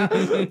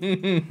with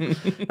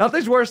me.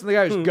 Nothing's worse than the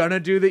guy who's gonna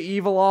do the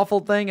evil, awful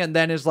thing and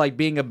then is like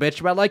being a bitch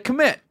about like,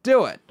 commit,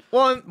 do it.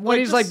 Well, When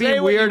he's, just like, being say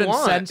what weird you and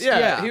want. sensitive. Yeah.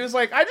 Yeah. He was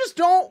like, I just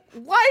don't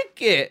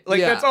like it. Like,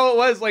 Yeah. that's all it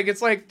was. Like,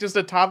 it's like just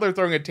a toddler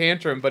throwing a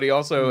tantrum, but he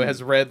also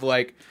has read,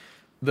 like,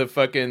 the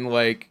fucking,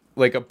 like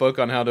a book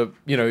on how to,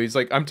 he's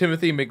like, I'm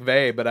Timothy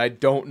McVeigh, but I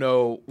don't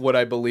know what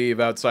I believe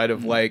outside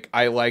of, like,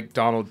 I like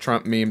Donald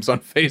Trump memes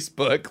on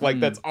Facebook. Like,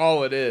 that's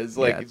all it is.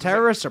 Like, Yeah, it's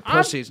terrorists like, are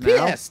pussies I'm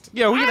now. pissed.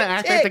 Yeah, we're gonna I'm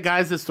act like the ticked.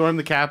 guys that stormed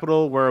the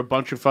Capitol were a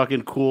bunch of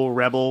fucking cool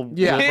rebel.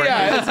 Yeah.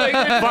 Yeah, it's like,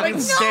 Fucking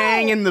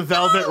staying in the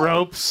velvet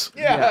ropes.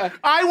 Yeah.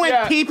 I went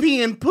Yeah.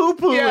 pee-pee and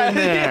poo-poo Yeah. in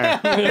there.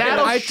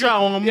 That'll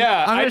show them.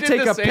 Yeah, I'm I gonna did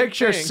take the a same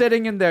picture thing.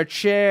 sitting in their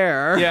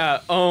chair. Yeah,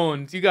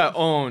 owned. You got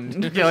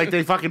owned. Yeah, like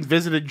they fucking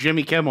visited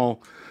Jimmy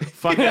Kimmel.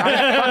 Fucking,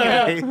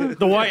 I fucking hate-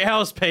 The White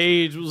House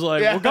page was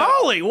like, Yeah. well,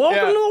 golly,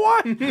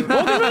 welcome Yeah. to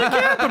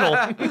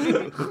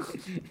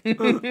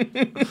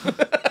the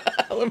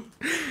Capitol.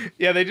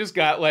 Yeah, they just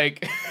got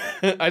like,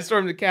 I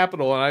stormed the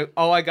Capitol and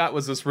all I got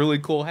was this really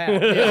cool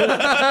hat.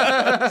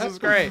 This is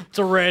great. It's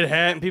a red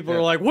hat, and people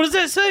are like, what does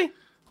that say?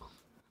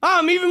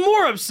 I'm even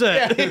more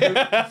upset.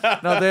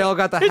 No, they all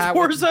got the It's hat.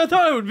 worse than I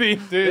thought it would be.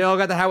 They all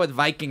got the hat with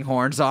Viking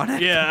horns on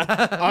it. Yeah.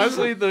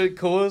 Honestly, the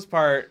coolest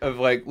part of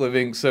like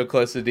living so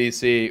close to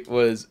DC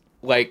was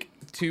like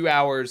 2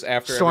 hours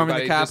after Storming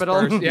the everybody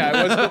Capitol? dispersed.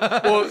 Yeah, it was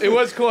cool. Well, it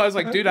was cool. I was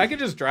like, dude, I could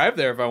just drive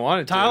there if I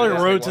wanted to. Tyler I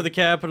was rode like, to the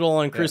Capitol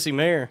on Chrissy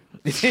Mayer.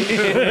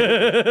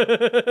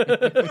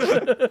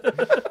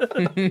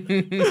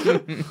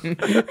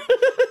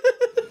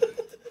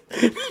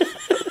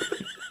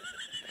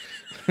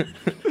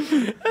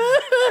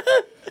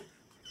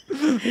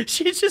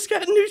 She just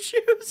got new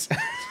shoes.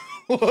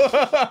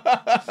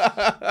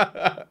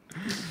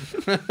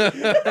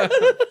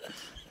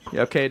 You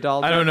okay,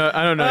 Dalton? I don't know you,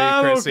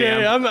 I'm Chrissy.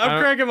 okay. I'm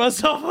cracking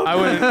myself up.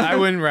 I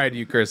wouldn't ride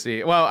you,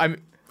 Chrissy. Well, I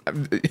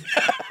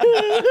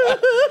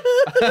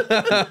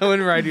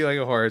wouldn't ride you like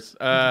a horse.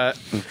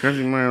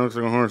 Chrissy Mayer looks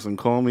like a horse and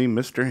call me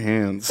Mr.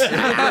 Hands.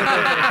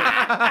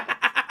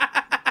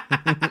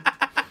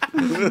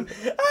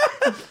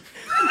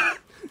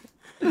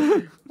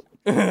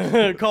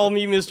 Call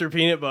me Mr.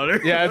 Peanut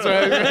Butter. Yeah,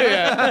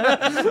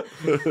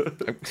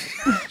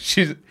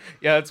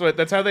 that's what.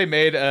 That's how they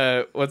made.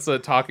 What's the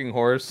talking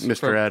horse?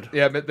 Mr. Ed.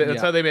 Yeah, but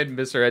that's how they made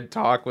Mr. Ed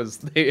talk. Was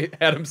they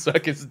had him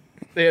suck his.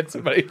 They had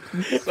somebody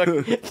suck.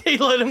 They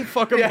let him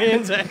fuck a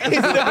man's ass.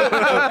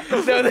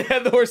 No, they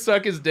had the horse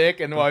suck his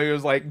dick, and while he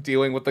was like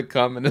dealing with the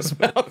cum in his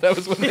mouth, that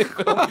was when they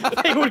filmed.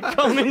 They would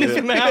come in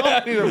his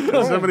mouth.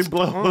 Somebody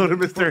blow a load of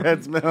Mr.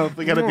 Head's mouth.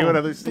 We gotta do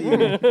another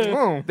scene.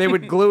 They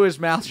would glue his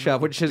mouth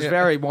shut, which is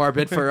very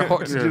morbid for a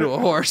horse to do to a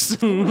horse.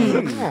 Gee,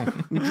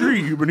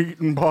 you been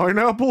eating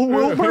pineapple,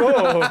 Wilbur?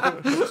 Oh,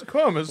 this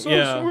cum is so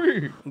Yeah.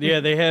 sweet. Yeah,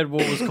 they had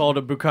what was called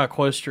a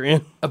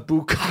bukkake. A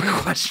bukkake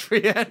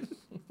equestrian.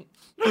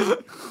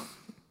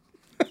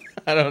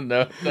 I don't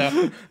know.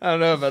 No, I don't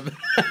know about that.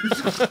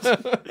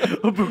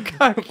 A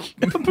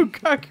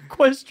bukkake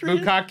equestrian.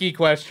 Bukkake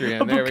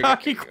equestrian. A There we go.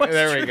 bukkake equestrian.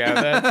 There we go.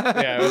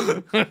 Yeah.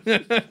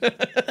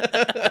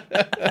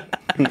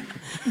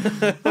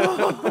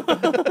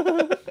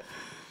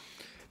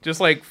 Just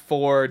like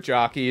 4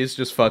 jockeys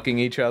just fucking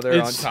each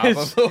other on top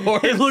of the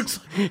horse. It looks.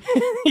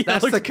 Yeah,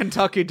 That's the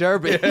Kentucky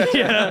Derby.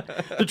 yeah,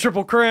 the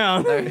Triple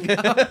Crown.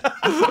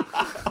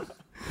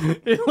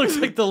 It looks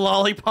like the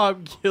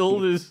Lollipop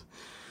Guild is.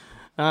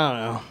 I don't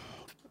know.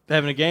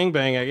 Having a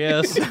gangbang, I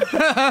guess.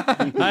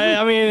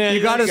 I mean,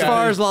 You got as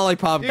far as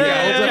Lollipop Guild.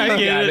 Yeah, I I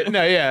get got it. it.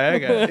 No, yeah, I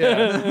got it.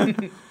 Yeah.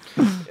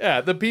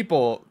 Yeah, the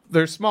people,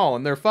 they're small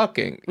and they're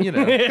fucking. Come on,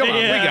 yeah, we got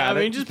I it.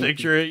 mean, just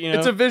picture it. You know,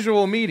 It's a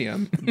visual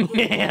medium.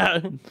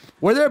 yeah.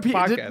 Were there people?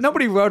 Podcast.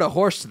 Nobody rode a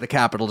horse to the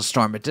Capitol to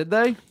storm it, did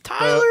they?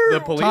 Tyler, The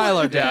police.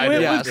 Tyler did, Yeah, I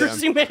went did. yes. with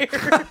Chrissy Mayer.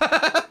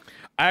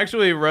 I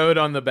actually rode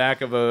on the back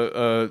of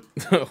a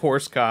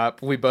horse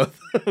cop. We both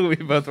were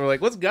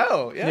like, let's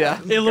go. Yeah.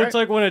 It looks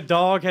like when a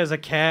dog has a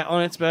cat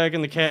on its back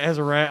and the cat has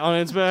a rat on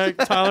its back.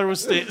 Tyler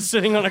was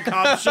sitting on a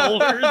cop's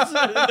shoulders.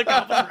 And the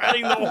cop was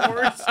riding the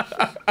horse.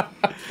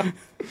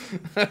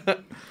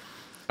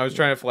 I was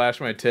trying to flash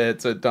my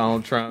tits at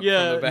Donald Trump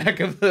Yeah. from the back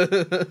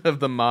of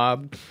the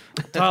mob.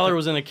 Tyler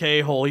was in a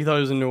K-hole. He thought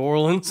he was in New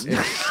Orleans.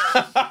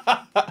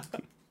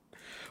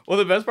 Well,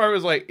 the best part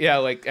was like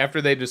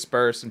after they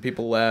dispersed and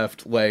people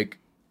left, like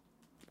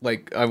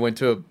I went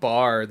to a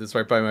bar that's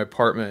right by my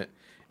apartment,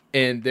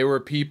 and there were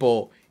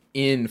people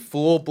in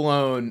full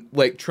blown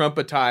like Trump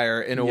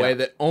attire in a way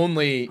that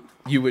only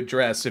you would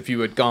dress if you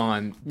had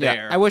gone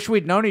there. I wish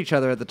we'd known each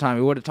other at the time.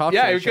 We would have talked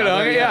Yeah, to you each could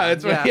other. have. Yeah,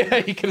 that's what. Yeah,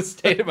 you could have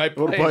stayed at my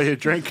We'll place. buy you a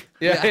drink.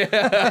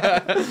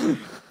 Yeah.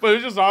 But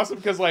it's just awesome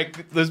because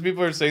like those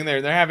people are sitting there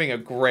and they're having a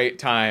great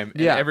time.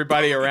 And Yeah.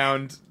 everybody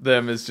around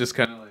them is just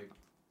kind of like,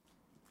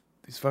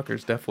 these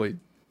fuckers definitely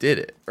did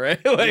it,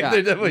 right? Like Yeah.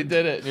 they definitely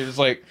did it. And you're just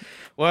like,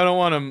 well, I don't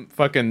want them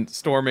fucking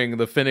storming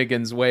the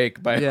Finnegan's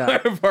Wake by Yeah.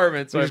 our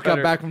apartment. So We I just got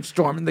better- back from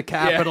storming the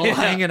Capitol, yeah.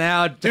 hanging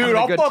out, Dude, having a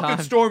I'll good fucking time.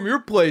 storm your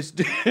place.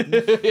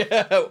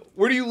 Yeah.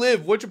 Where do you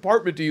live? Which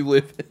apartment do you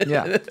live in?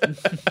 Yeah.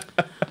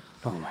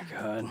 Oh my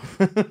god,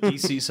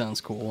 DC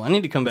sounds cool. I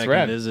need to come back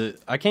rad. and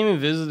visit. I came and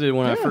visited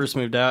when I first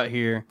moved out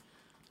here.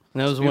 And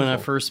that was when I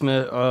first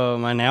met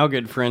my now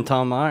good friend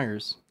Tom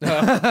Myers.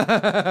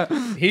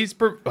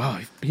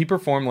 He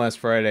performed last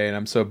Friday, and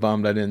I'm so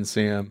bummed I didn't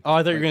see him. Oh,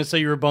 I thought you were gonna say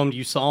you were bummed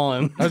you saw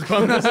him. I was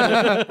bummed.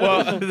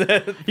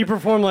 Well, He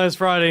performed last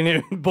Friday,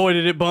 and boy,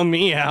 did it bum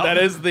me out. that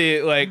is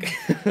the like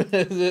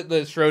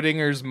the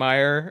Schrodinger's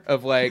Meyer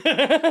of like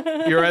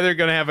you're either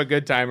gonna have a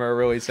good time or a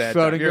really sad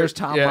time. Schrodinger's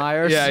Tom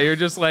Myers. Yeah, you're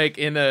just like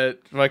in a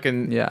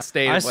fucking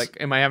state I of like,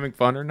 am I having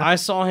fun or not? I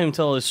saw him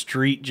tell a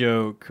street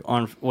joke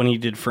on when he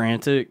did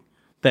Frantic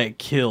that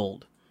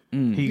killed.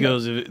 He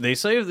goes, they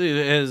say if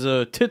it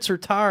has tits or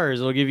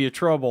tires, it'll give you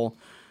trouble.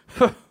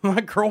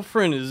 My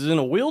girlfriend is in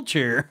a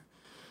wheelchair.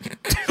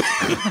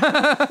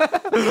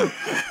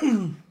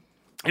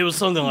 It was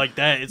something like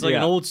that. It's like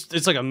an old,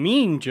 it's like a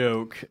mean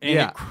joke, and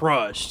it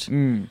crushed.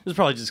 It was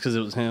probably just because it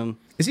was him.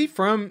 Is he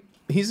from?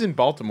 He's in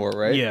Baltimore,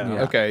 right? Yeah.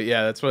 Yeah. Okay,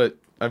 yeah, that's what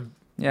I've.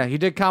 Yeah, he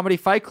did Comedy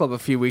Fight Club a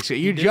few weeks ago.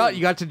 You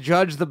got to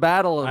judge the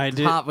battle I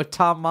did. with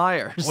Tom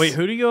Myers. Wait,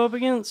 who do you go up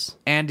against?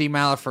 Andy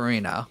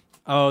Malafarino.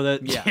 Oh,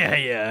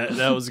 yeah,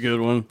 that was a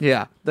good one.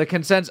 Yeah, the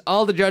consensus.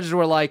 All the judges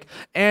were like,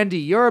 "Andy,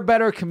 you're a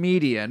better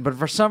comedian," but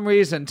for some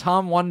reason,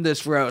 Tom won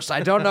this roast. I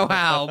don't know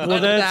how.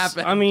 But it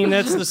happened. I mean,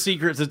 that's the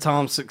secret to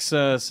Tom's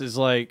success is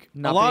like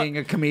Not being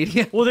a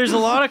comedian. Well, there's a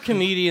lot of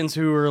comedians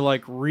who are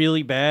like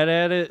really bad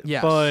at it,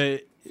 Yes. but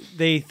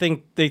they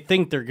think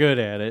they're good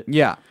at it,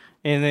 Yeah.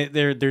 and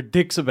they're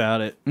dicks about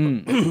it.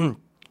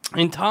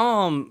 And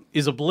Tom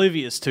is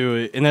oblivious to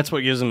it, and that's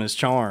what gives him his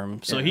charm.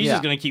 So he's Yeah.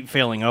 just gonna keep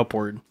failing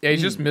upward. Yeah,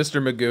 he's just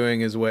Mr. Magooing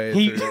his way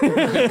He- through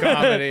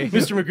comedy.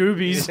 Mr.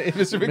 Magoobies.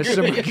 Mr.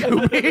 Mr.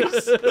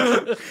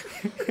 Magoobies.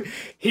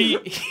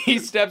 he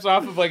steps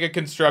off of like a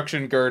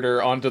construction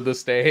girder onto the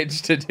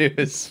stage to do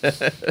his.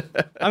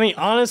 I mean,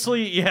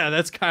 honestly, yeah,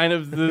 that's kind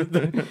of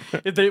the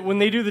if they, when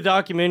they do the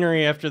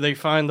documentary after they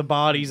find the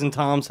bodies in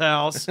Tom's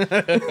house,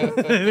 they're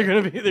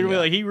gonna be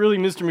like, he really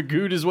Mr.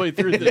 Magooed his way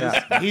through this.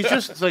 He's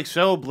just like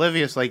so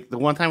oblivious. Like the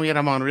one time we had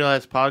him on Real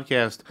Ass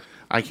Podcast,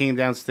 I came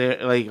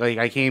downstairs, like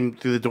I came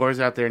through the doors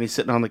out there, and he's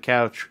sitting on the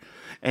couch,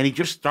 and he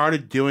just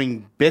started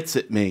doing bits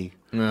at me.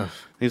 Ugh.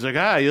 He's like,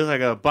 "Ah, you're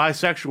like a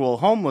bisexual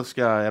homeless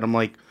guy," and I'm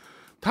like,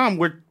 "Tom,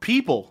 we're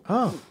people.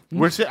 Oh.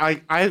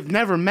 I've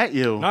never met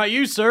you." Not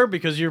you, sir,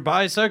 because you're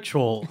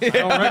bisexual. I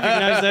don't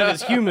recognize that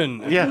as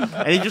human. Yeah,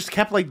 and he just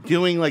kept like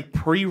doing like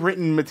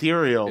pre-written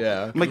material.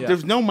 Yeah. I'm like,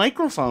 there's no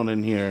microphone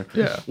in here.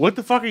 Yeah. What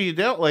the fuck are you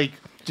doing? Like,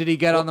 Did he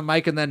get on the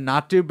mic and then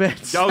not do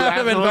bits? oh,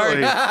 That would've been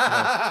very-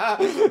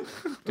 absolutely.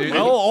 Dude,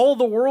 Well, all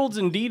the world's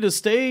indeed a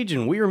stage,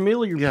 and we are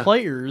merely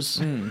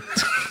players.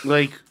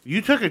 Like,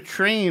 you took a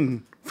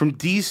train from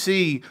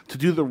DC to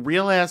do the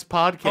Real Ass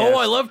Podcast. Oh,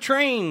 I love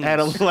trains. at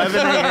 11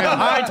 a.m.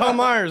 Hi, Tom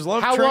Myers.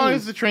 Love How trains. long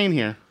is the train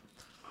here?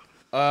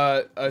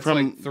 it's From-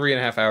 like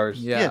 3.5 hours.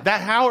 Yeah.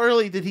 How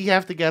early did he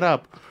have to get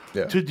up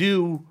Yeah. to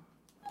do?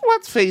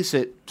 Let's face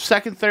it,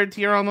 second, third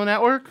tier on the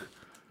network.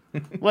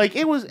 Like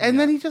it was, and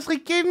then he just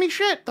like gave me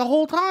shit the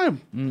whole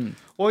time.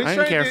 Well, he's I didn't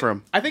trying to care do- for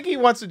him. I think he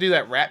wants to do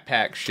that Rat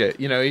Pack shit.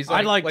 You know, he's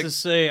like, I'd like to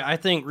say I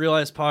think Real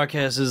Ass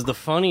Podcast is the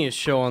funniest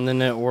show on the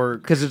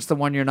network Because it's the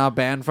one you're not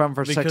banned from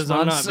for 6 because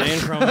months. I'm not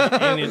banned from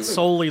it, and it's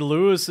solely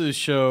Lewis's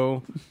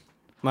show.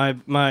 I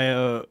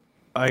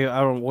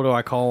don't, what do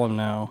I call him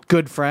now?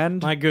 Good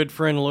friend. My good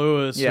friend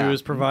Lewis, Yeah. who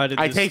has provided.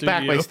 I this take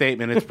back my studio.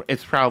 statement.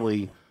 It's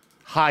probably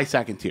high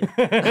second tier.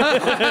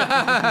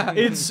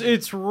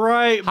 It's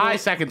right. High but-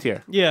 second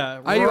tier. Yeah.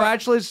 Are you right-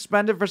 actually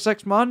suspended for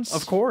 6 months?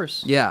 Of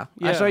course. Yeah.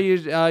 I Yeah. saw you.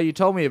 You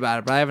told me about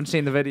it, but I haven't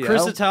seen the video.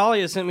 Chris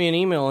Italia sent me an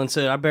email and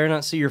said, "I better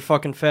not see your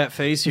fucking fat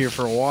face here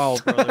for a while,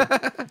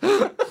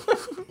 brother."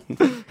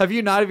 Have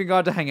you not even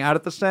gone to hang out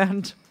at the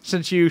stand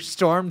since you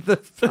stormed the?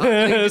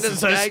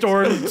 Since I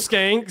stormed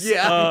skanks,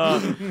 Yeah.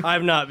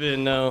 I've not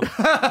been. No,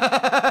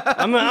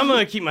 I'm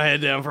gonna keep my head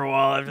down for a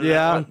while after that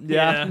Yeah, one.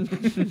 yeah.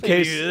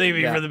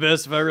 Maybe yeah. for the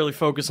best if I really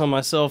focus on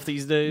myself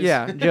these days.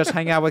 Yeah, just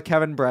hang out with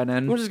Kevin I'm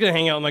Brennan. just gonna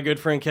hang out with my good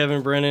friend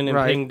Kevin Brennan and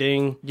Right. Ping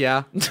Ding.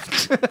 Yeah,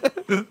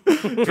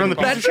 From the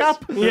pizza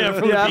shop? Yeah,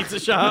 from Yeah. the pizza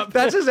shop.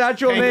 that's his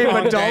actual Ping name,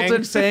 pong but dang.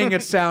 Dalton's saying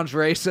it sounds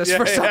racist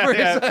for some reason.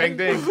 Yeah, bing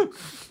ding.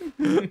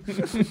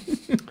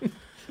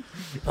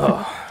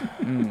 I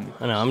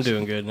know I'm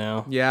doing good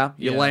now. Yeah,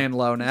 you're Yeah. laying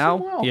low now.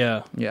 Well,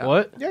 Yeah. Yeah.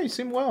 What? yeah, you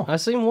seem well. I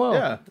seem well.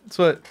 Yeah, that's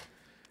what.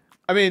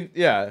 I mean,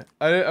 yeah,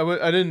 I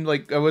didn't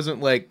like. I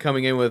wasn't like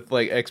coming in with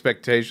like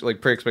expectation,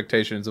 like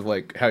pre-expectations of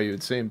like how you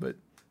would seem, but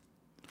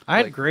I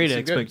had Like, great you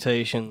seem good.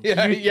 expectations.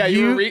 yeah,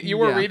 you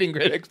were yeah. reading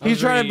great expectations. He's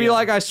trying to be Yeah.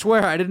 like, I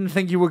swear, I didn't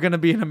think you were going to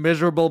be in a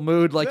miserable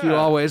mood like you Yeah.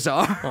 always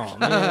are. Oh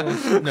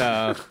man.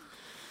 No.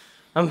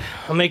 I'm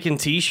making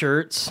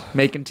T-shirts.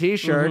 Making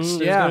T-shirts.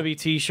 There's Yeah. gonna be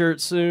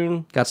T-shirts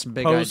soon. Got some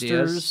big posters.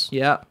 ideas.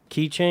 Yeah.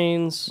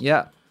 Keychains.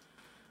 Yeah.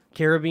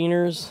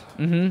 Carabiners.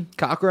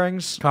 Cock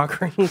rings. Cock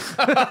rings.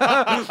 You're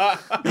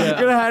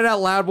gonna hand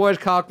out Loud Boys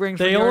cock rings.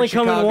 They when you're only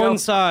come in Chicago? one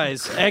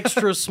size,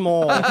 extra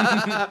small.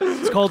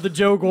 It's called the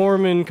Joe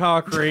Gorman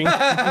cock ring.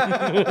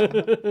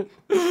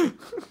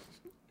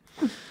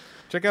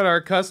 Check out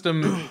our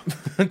custom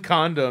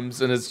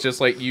condoms, and it's just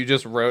like you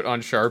just wrote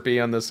on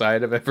Sharpie on the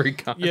side of every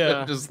condom.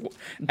 Yeah. Just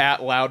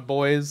at Loud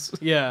Boys.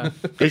 Yeah.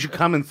 They should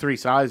come in 3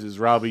 sizes.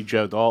 Robbie,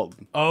 Joe,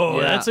 Dalton. Oh,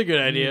 Yeah. that's a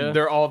good idea.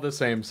 They're all the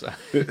same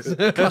size.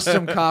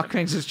 Custom cock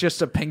rings is just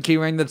a pinky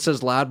ring that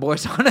says Loud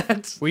Boys on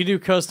it. We do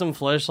custom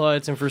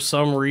fleshlights, and for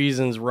some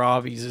reasons,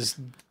 Robbie's is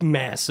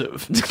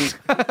massive.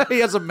 He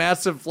has a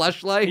massive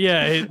fleshlight.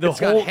 Yeah, It's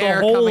got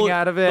hair coming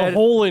out of it. The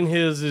hole in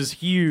his is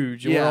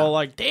huge. And Yeah. we're all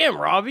like, "Damn,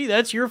 Robbie,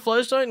 that's your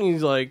fleshlight?" And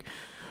he's like,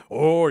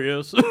 "Oh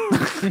yes,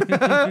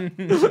 I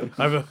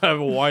have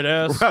a white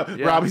ass."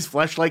 Robbie's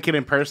fleshlight can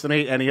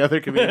impersonate any other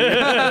comedian.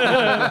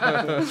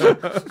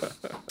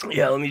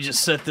 Yeah, let me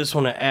just set this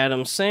one to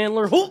Adam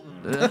Sandler.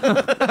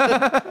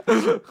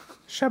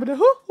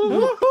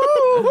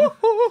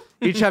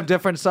 Each have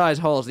different size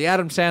holes. The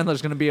Adam Sandler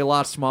is going to be a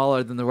lot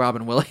smaller than the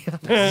Robin Williams.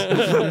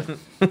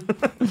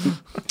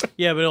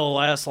 Yeah, but it'll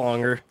last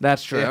longer.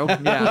 That's true.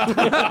 Yeah.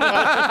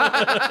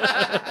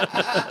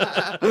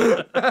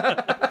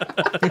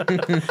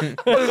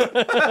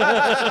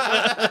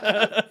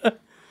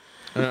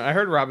 I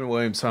heard Robin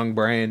Williams sung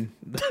Brain.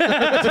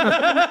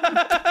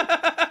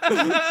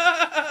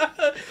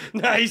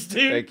 Nice,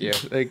 dude.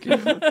 Thank you.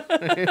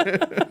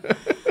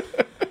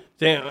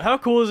 Damn, how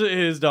cool is it?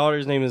 His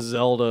daughter's name is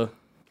Zelda.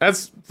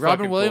 That's Robin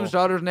fucking Williams'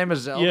 cool. daughter's name is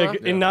Zelda. Yeah,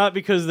 and not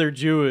because they're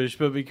Jewish,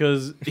 but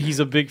because he's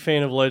a big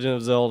fan of Legend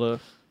of Zelda.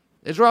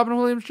 Is Robin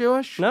Williams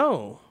Jewish?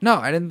 No, No,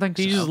 I didn't think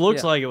so. he just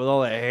looks Yeah. like it with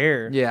all that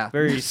hair. Yeah.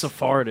 Very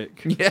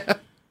Sephardic. Yeah.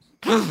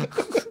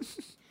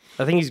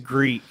 I think he's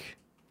Greek.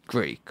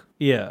 Greek.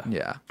 Yeah.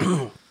 Yeah.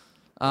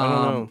 I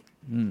don't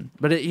know.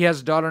 But he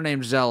has a daughter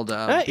named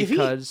Zelda If he-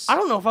 because I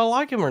don't know if I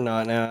like him or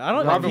not now. I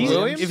don't know Robin if he's,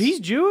 Williams? if he's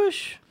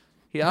Jewish.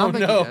 I don't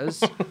think no. he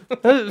is.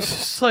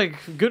 It's like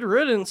good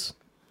riddance.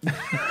 Hope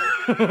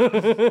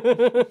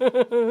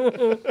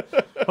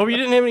you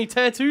didn't have any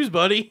tattoos,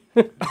 buddy.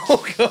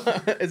 Oh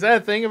god, is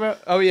that a thing about?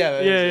 Oh yeah,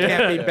 that is. Yeah, yeah.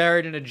 Can't be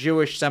buried in a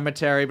Jewish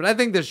cemetery, but I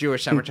think there's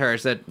Jewish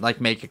cemeteries that like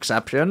make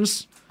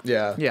exceptions.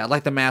 yeah. Yeah,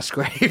 like the mass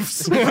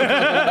graves.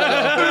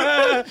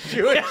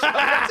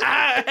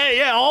 Hey,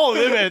 yeah, all of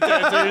them had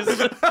tattoos.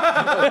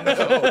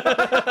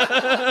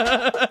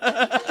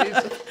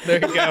 There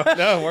you go.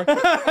 No, we're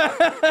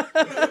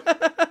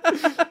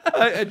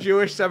A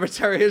Jewish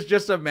cemetery is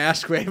just a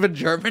mass grave in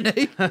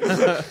Germany.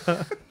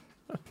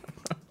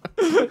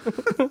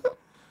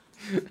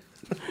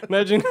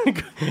 Imagine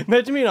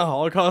being a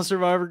Holocaust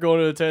survivor going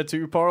to a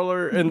tattoo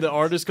parlor and the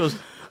artist goes,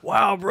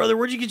 "Wow, brother,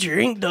 where'd you get your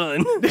ink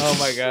done?" oh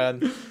my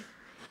god.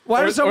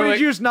 Why do so many like-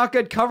 Jews not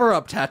get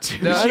cover-up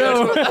tattoos? I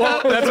know.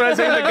 Well, that's what I was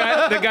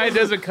saying. The guy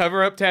does a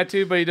cover-up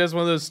tattoo, but he does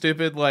one of those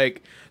stupid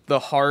like the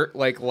heart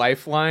like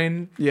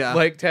lifeline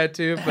like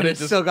tattoo, but it it's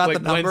just still got like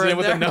the number blends in in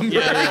with there? the number.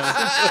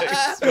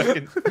 It's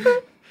fucking-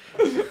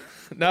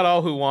 not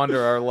all who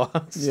wander are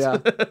lost. Yeah.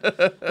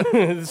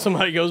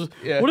 Somebody goes,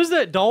 Yeah. "What does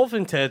that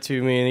dolphin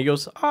tattoo mean?" He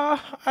goes,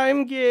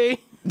 I'm gay."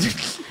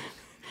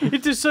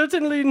 It is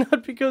certainly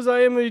not because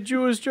I am a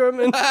Jewish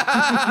German.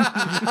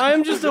 I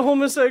am just a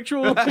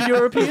homosexual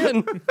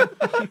European.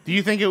 Do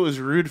you think it was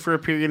rude for a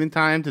period in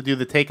time to do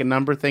the take a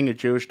number thing at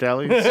Jewish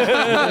delis?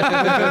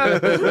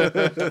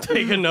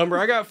 Take a number.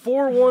 I got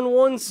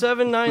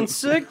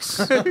 411796.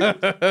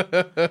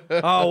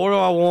 Oh, what do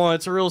I want?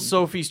 It's a real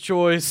Sophie's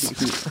choice.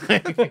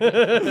 Don't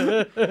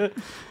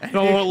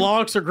want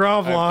lox or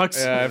grovlox.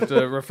 Yeah, I have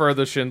to refer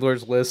the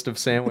Schindler's List of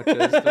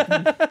sandwiches.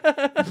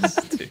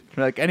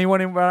 Like,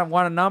 anyone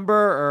want a number,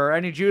 or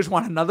any Jews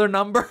want another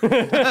number?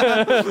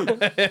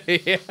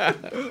 Yeah.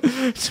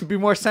 To be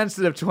more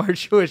sensitive to our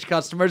Jewish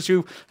customers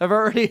who have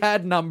already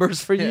had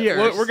numbers for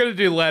years. We're gonna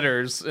do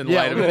letters in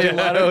light of we're gonna it. do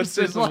letters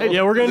in light-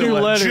 Yeah, we're gonna do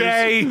letters.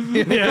 J.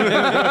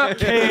 Yeah.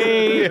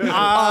 K-I-K-E.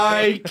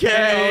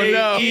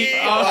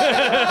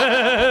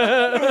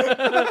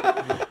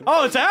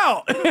 Oh, it's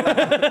out.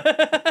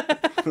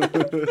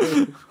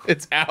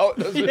 It's out.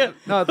 Yeah.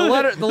 No, the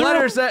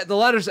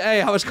letters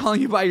A. I was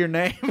calling you by your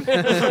name.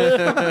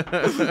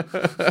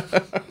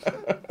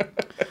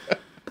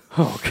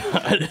 Oh,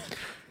 God.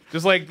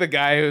 Just like the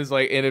guy who's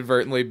like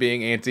inadvertently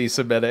being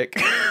anti-Semitic.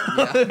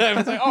 I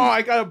was like, oh,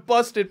 I got a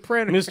busted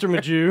printer. Mr.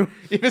 Majou.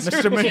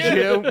 Mr.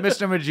 Majou,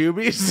 Mr.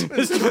 Majubis,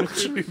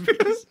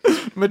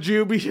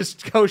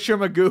 Majubis, kosher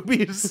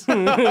Magoobies,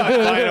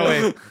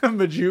 Finally.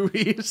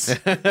 Majubis.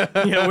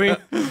 Yeah,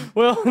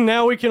 well,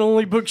 now we can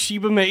only book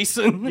Sheba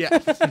Mason. Yeah,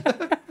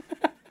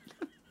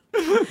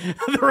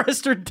 The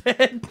rest are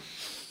dead.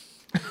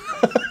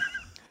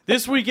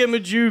 This week at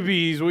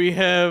Majubi's, we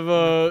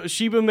have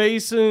Sheba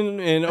Mason,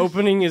 and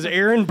opening is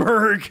Aaron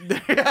Berg.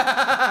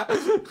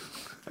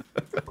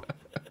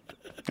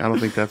 I I don't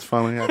think that's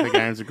funny. I think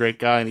Aaron's a great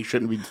guy, and he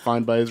shouldn't be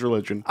defined by his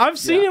religion. I've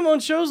seen him on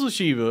shows with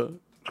Sheba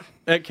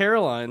at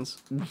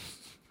Caroline's.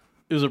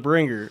 It was a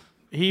bringer.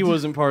 He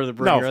wasn't part of the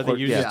bringer. I think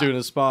he was just doing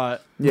a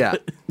spot. Yeah.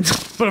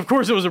 But of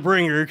course it was a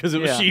bringer because it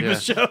was Yeah.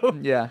 Sheba's show.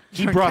 Yeah.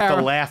 He brought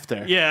the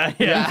laughter. Yeah.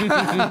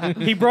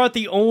 He brought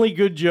the only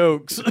good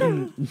jokes.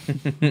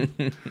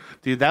 Dude,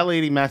 that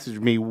lady messaged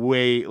me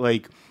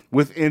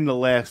within the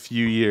last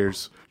few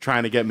years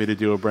trying to get me to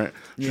do a brand.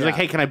 She's like,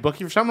 hey, can I book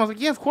you for something? I was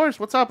like, yeah, of course.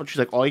 What's up? And she's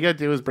like, all you got to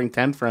do is bring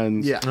 10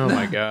 friends. Yeah. Oh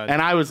my god.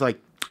 And I was like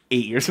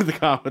 8 years into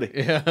comedy.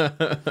 Yeah.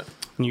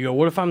 And you go,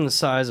 what if I'm the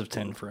size of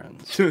 10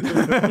 friends? I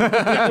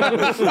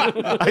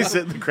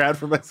sit in the crowd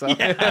for myself.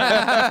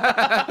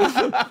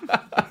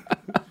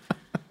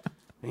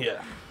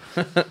 Yeah.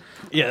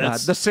 Yeah,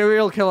 that's The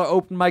serial killer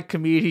open mic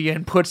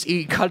comedian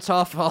cuts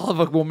off all of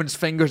a woman's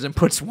fingers and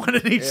puts one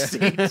in each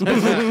seat.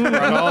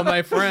 From all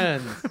my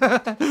friends.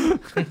 I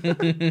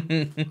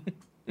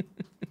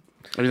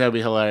mean, that'd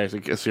be hilarious.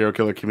 Like a serial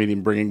killer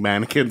comedian bringing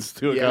mannequins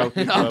to a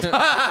comedy club.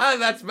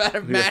 That's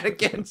better.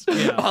 Mannequins.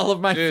 All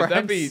of my Dude, friends.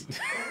 that'd be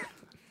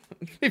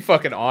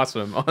fucking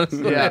awesome,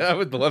 honestly. Yeah. I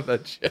would love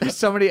that shit.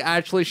 Somebody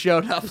actually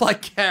showed up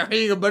like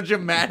carrying a bunch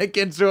of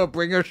mannequins to a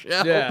bringer show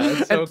Yeah, that's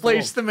and so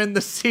placed cool. them in the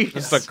seats.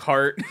 Just a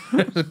cart.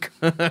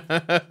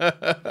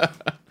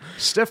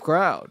 Stiff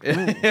crowd.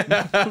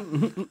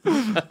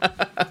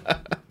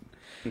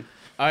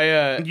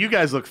 You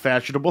guys look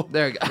fashionable.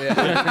 There you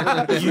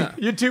go.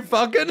 You two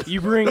fucking?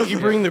 you bring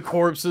the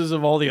corpses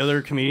of all the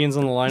other comedians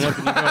on the lineup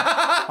and you go,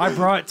 I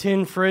brought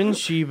 10 friends,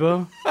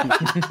 Sheba.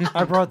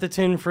 I brought the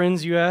 10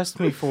 friends you asked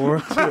me for.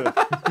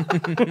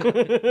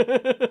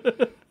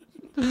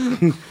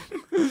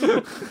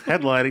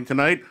 Headlining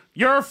tonight,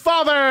 your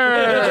father!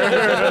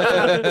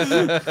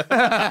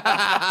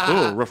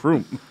 Oh, rough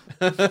room.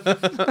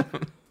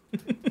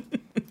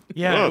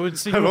 Yeah, it Oh, would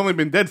seem I've only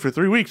been dead for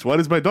 3 weeks. Why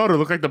does my daughter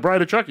look like the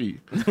bride of Chucky?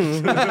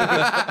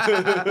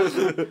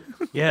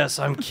 yes,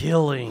 I'm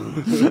killing.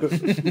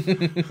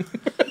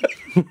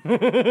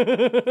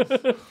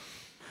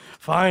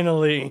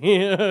 Finally.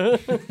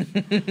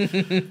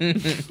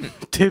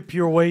 Tip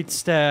your wait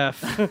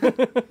staff.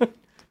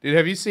 Dude,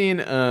 have you seen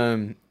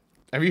have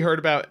you heard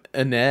about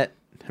Annette?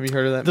 Have you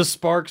heard of that? The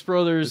Sparks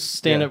Brothers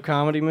stand-up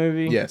comedy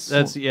movie? Yes.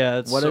 It's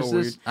What so is this?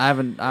 weird. I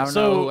don't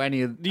So, know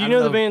any of. do you I know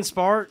don't the band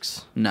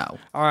Sparks? No.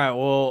 All right,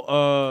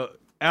 well,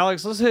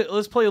 Alex,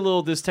 let's play a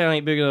little This Town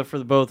Ain't Big Enough for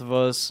the both of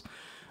us.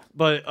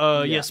 But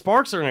yeah,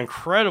 Sparks are an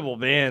incredible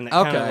band that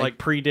kind of Okay. like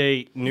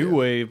predate new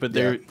wave, but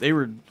they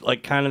were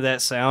like kind of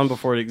that sound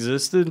before it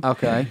existed.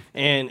 Okay.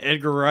 And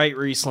Edgar Wright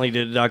recently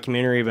did a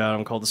documentary about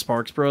them called The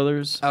Sparks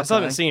Brothers. I still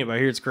Okay. haven't seen it, but I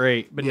hear it's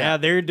great. But Yeah. now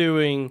they're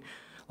doing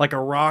like a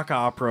rock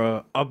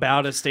opera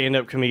about a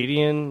stand-up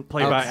comedian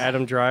played by Okay.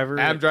 Adam Driver.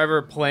 Adam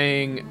Driver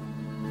playing.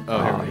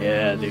 Oh, here Oh we go.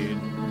 yeah, dude,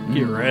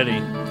 get ready.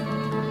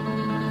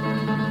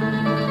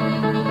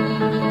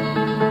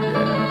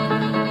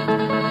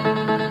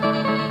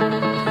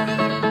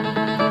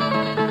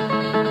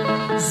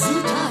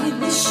 Zoo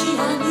time is she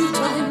a new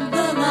time?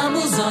 The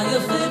mammals are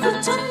your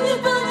favorite time. You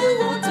buy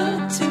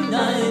water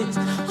tonight.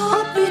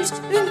 Heartbeat,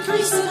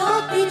 increase in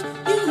heartbeat.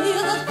 You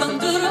hear the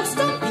thunder of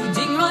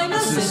stampeding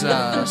rhinos. This is,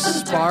 elephants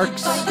and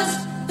Sparks. tigers.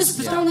 This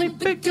is only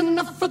big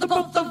enough for the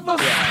both of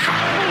us.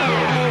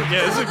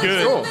 Yeah, this is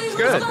good. Cool. It's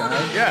good.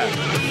 Yeah.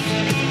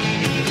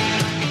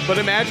 But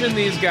imagine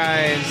these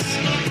guys.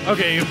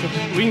 Okay,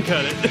 we can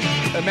cut it.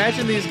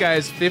 Imagine these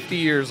guys 50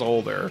 years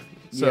older.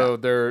 So Yeah.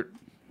 they're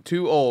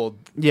too old,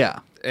 Yeah.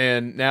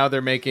 and now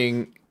they're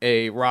making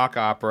a rock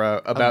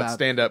opera about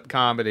stand-up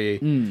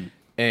comedy.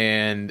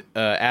 And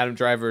Adam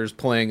Driver's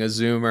playing a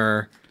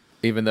Zoomer,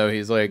 even though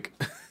he's like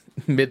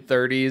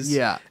mid-30s.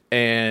 Yeah.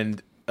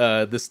 And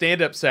the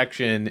stand-up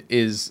section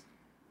is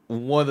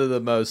one of the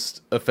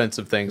most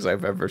offensive things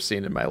I've ever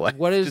seen in my life.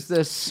 What is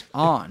this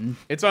on?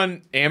 It's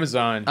on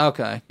Amazon.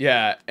 Okay.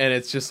 Yeah, and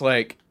it's just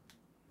like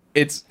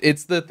it's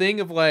the thing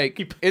of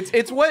like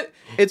it's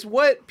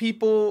what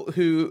people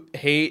who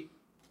hate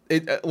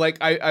it like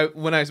I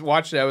when I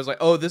watched it I was like,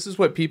 oh, this is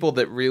what people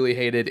that really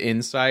hated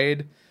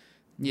Inside,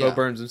 Yeah. Bo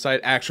Burnham's Inside,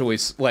 actually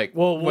like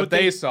Well, what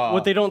they saw.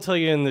 What they don't tell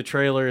you in the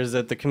trailer is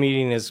that the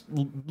comedian is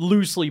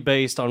loosely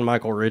based on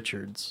Michael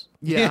Richards.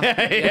 Yeah.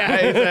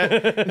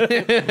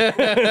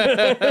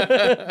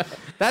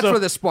 That's where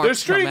the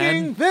sparks They're come in.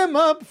 stringing them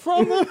up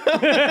from the.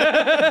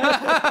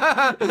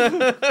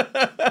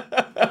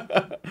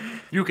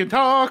 You can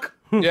talk.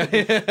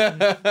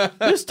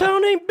 This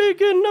town ain't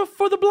big enough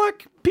for the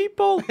black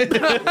people.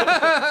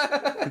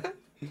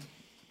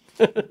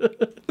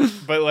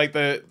 But like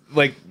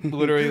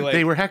literally like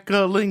They were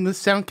heckling. The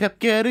sound kept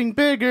getting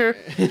bigger.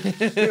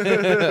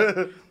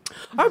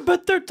 I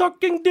bet they're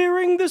talking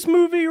during this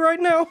movie right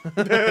now.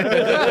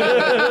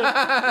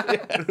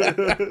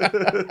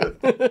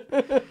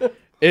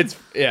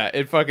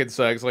 it fucking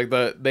sucks. Like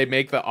they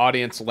make the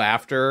audience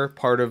laughter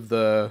part of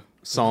the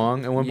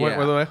song at one point Yeah.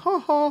 where they're like, ha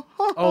ha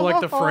ha. Oh, like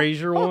the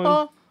Frasier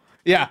one?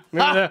 Yeah.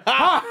 Laugh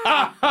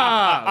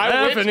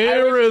and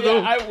hear a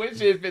rhythm. I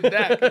wish it had been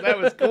that, because that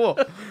was cool.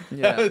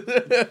 Yeah.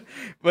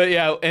 But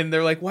yeah, and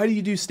they're like, why do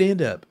you do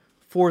stand-up?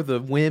 For the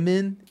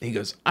women? And he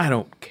goes, I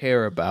don't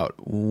care about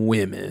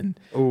women.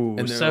 Ooh,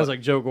 And they're sounds like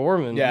Joe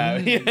Gorman. Yeah.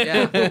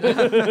 Yeah.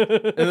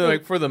 And they're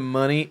like, for the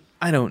money?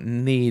 I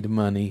don't need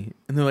money.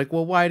 And they're like,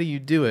 well, why do you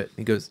do it? And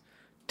he goes,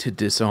 to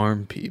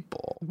disarm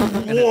people.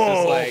 And it's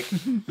just like,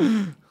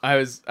 I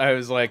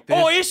was like, this.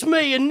 Oh, it's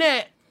me,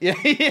 Annette. Yeah.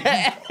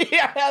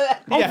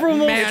 I'm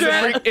from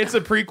Australia. It's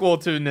a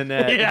prequel to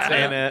Nanette. Yeah.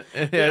 Annette.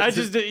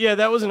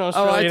 That was an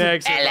Australian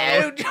accent.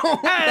 Hello,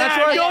 That's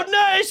right. God,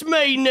 no, it's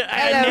me,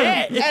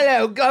 Annette.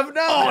 Hello, Governor.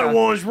 I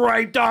was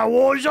raped. I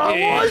was. I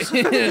was raped.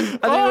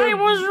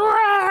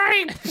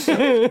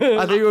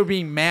 I think it would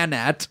be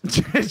Manette.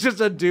 It's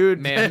just a dude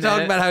Manette.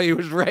 talking about how he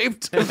was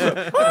raped. Yes,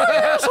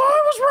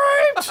 I was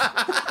raped.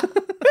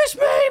 It's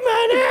me,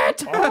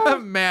 Manette.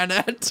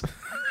 Manette.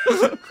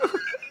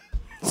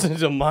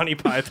 It's a Monty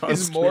Python.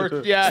 It's more,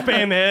 yeah.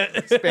 Spam it.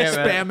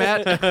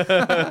 Spamette.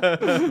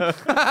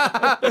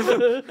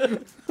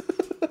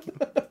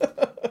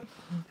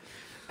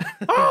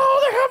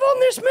 All they have on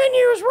this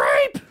menu is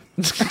rape.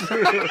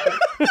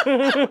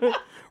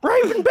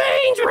 Rape and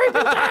beans, rape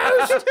and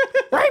toast.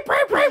 Rape,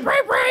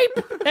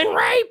 and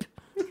rape.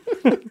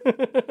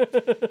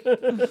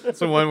 It's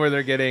the one where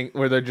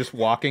they're just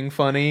walking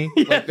funny,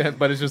 like that,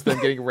 but it's just them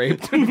getting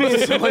raped. Why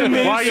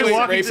are you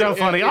walking so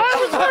funny?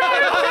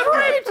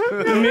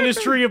 The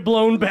Ministry of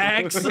Blown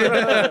Backs.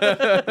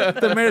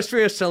 The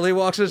Ministry of Silly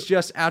Walks is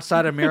just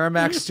outside of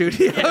Miramax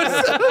Studios.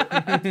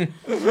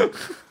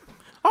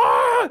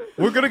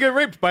 We're gonna get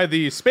raped by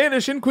the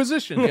Spanish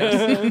Inquisition.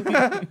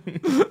 Yes.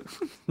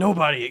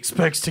 Nobody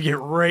expects to get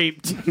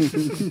raped.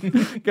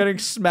 Getting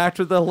smacked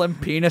with a limp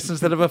penis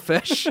instead of a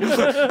fish.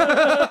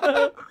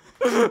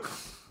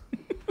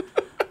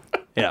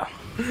 Yeah.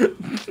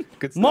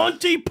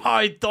 Monty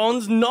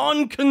Python's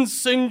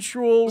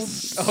non-consensual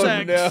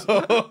sex.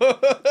 Oh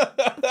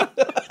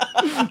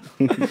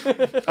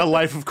no. A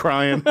life of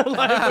crying.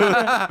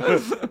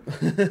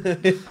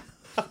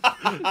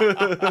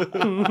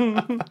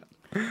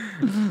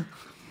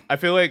 I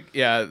feel like,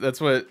 yeah,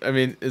 that's what I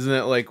mean. Isn't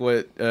it like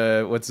what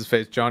what's his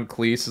face? John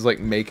Cleese is like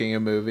making a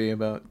movie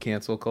about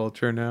cancel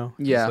culture now.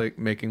 Yeah. He's like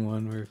making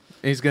one where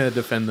he's gonna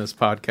defend this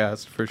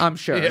podcast for sure. I'm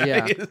sure,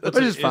 yeah. Which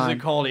is Is fine.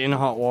 it called In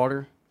Hot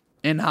Water?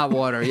 In hot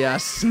water,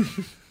 yes.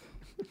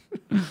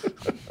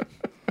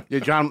 Yeah,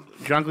 John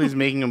Cleese is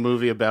making a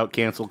movie about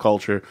cancel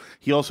culture.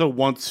 He also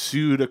once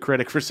sued a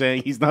critic for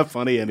saying he's not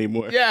funny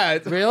anymore. Yeah.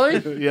 It's,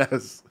 Really?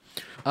 Yes.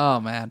 Oh,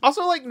 man.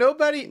 also, like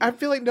I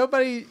feel like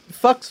nobody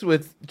fucks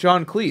with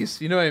John Cleese.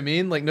 You know what I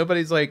mean? Like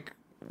nobody's like,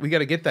 we got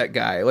to get that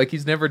guy. Like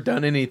he's never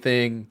done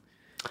anything.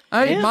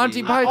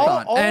 Monty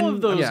Python. All and, of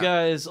those yeah.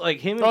 guys, like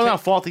him and Oh, no,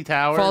 Faulty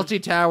Towers. Faulty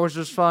Towers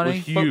was was funny.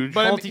 huge.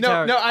 But I Faulty mean, no,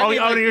 Towers. no, I mean,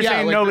 like, you're yeah,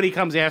 saying like, nobody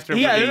comes after him.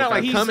 Yeah, for they're being not,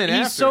 like, funny. coming he's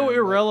after so him.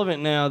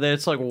 irrelevant now that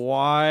it's like,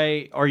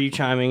 why are you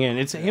chiming in?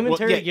 It's him and Well,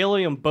 Terry yeah.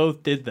 Gilliam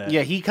both did that.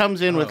 Yeah, he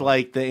comes in with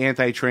like the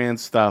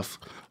anti-trans stuff.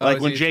 Oh, Like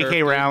is when he J.K.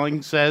 turfed?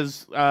 Rowling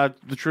says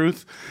the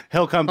truth,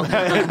 he'll come back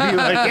and be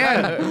like,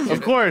 "Yeah,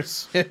 of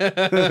course."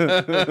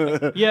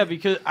 Yeah,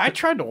 because I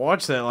tried to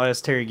watch that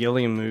last Terry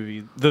Gilliam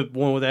movie, the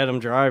one with Adam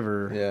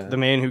Driver, Yeah. the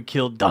man who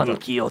killed Don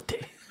Quixote,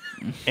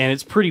 and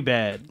it's pretty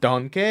bad.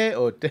 Don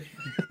Quixote.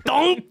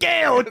 Don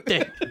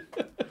Quixote.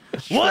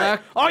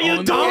 What are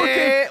you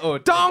doing?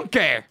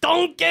 Donkey!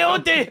 Don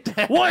Quixote.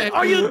 What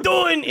are you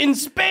doing in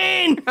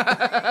Spain?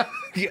 Get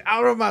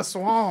out of my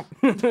swamp.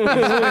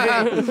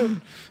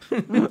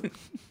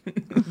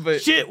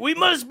 But Shit, we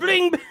must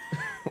bring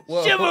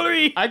well,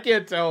 chivalry. I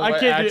can't tell I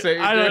what can't accent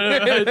do. I you're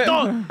don't doing. know.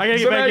 Don't- I gotta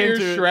get Somehow back your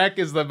into it. Shrek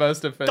is the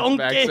most offensive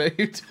Donkey. accent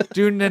you've done.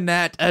 Do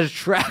Nanette as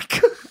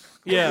Shrek.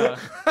 Yeah.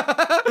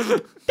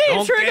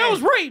 Damn, Shrek, I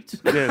was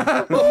raped.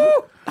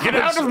 Get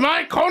out of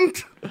my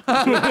cunt!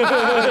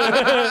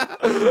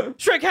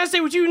 Shrek, how to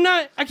say what you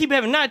not? I keep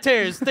having night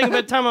terrors. Think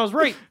about the time I was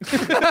raped.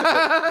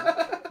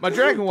 My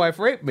dragon wife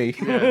raped me.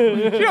 You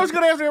know what's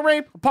gonna answer a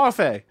rape?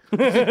 Parfait.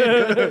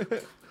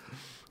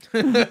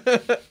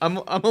 I'm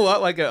a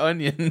lot like an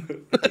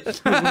onion.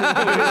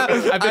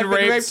 I've been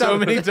raped so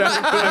many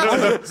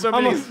times. so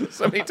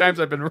many times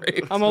I've been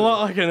raped. I'm a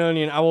lot like an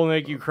onion. I will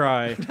make you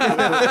cry. Because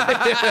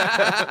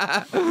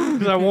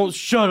I won't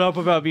shut up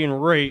about being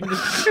raped.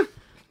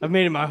 I've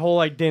made it my whole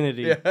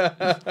identity.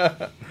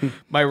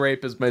 My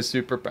rape is my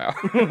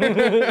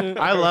superpower.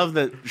 I love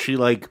that she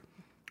like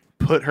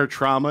put her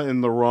trauma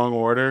in the wrong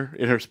order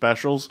in her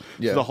specials.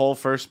 Yeah. So the whole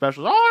first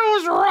special, oh, I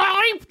was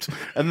raped,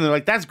 and they're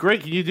like, "That's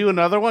great. Can you do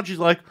another one?" She's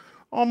like,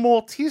 "I'm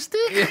autistic."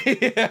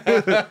 Like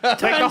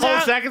the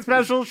whole second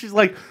special, she's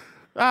like,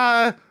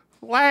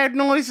 "Loud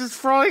noises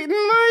frighten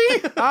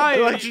me."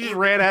 Like she just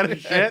ran out of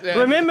shit.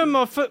 Remember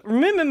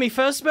me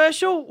first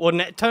special? Well,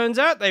 it turns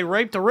out they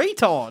raped a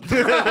retard.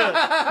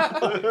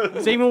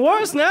 It's even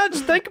worse now.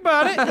 Just think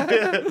about it.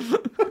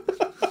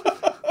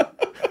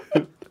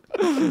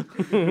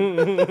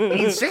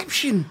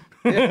 Inception.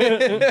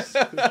 Yeah,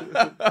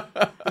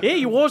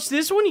 you watch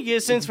this one, you get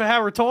a sense for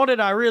how retarded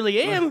I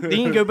really am. Then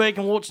you go back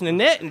and watch the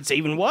net, and it's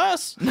even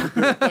worse.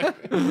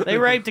 They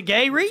raped a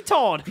gay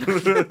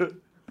retard.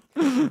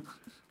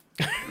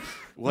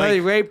 No,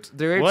 they raped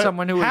What?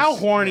 someone who was... How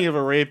horny of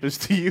a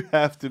rapist do you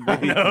have to be?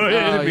 No, Oh,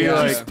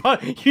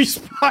 yeah. you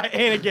spot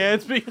Anna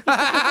Gadsby.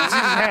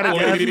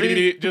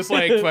 Just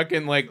like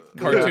fucking like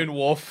cartoon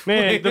wolf.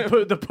 Man,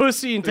 the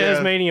pussy in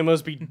Tasmania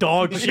must be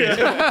dog shit.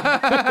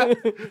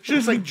 She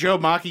was like Joe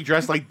Maki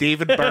dressed like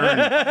David Byrne.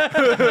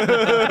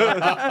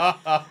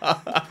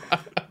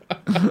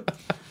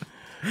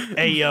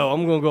 Hey, yo,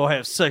 I'm going to go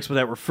have sex with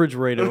that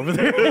refrigerator over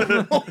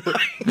there.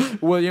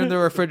 William the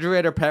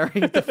Refrigerator Perry,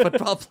 the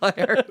football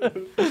player.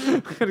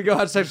 Gonna go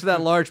have sex with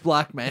that large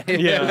black man.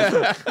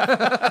 Yeah.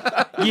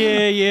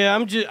 yeah.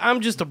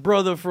 I'm just a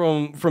brother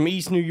from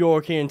East New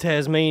York here in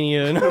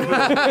Tasmania, and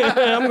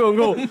I'm gonna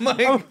go.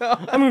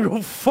 I'm gonna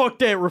go fuck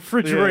that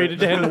refrigerator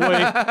down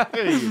the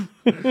Hey,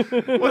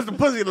 what's the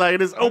pussy like?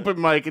 This open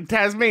mic in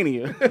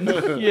Tasmania.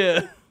 way.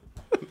 Yeah.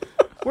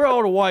 Where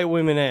all the white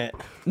women at?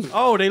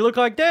 Oh, they look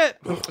like that.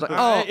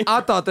 Oh,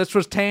 I thought this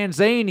was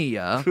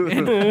Tanzania.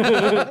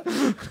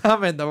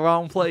 I'm in the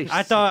wrong place.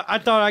 I thought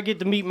I'd get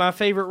to meet my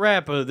favorite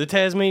rapper, the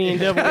Tasmanian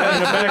Devil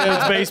wearing a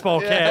backwards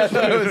baseball cap.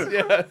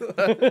 I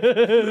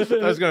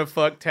was gonna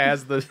fuck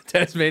Taz the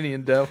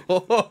Tasmanian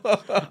Devil.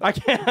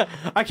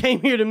 I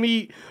came here to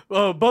meet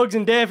Bugs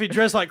and Daffy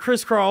dressed like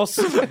crisscross.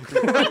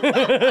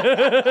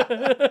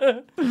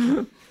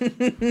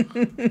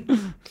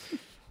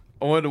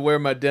 I wanted to wear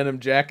my denim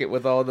jacket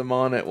with all of them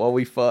on it while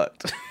we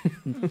fucked.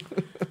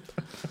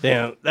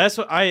 Damn, that's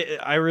what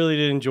I really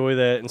did enjoy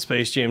that in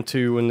Space Jam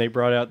 2 when they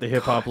brought out the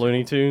hip hop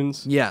Looney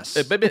Tunes. yes.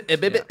 Okay,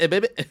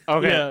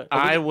 Yeah.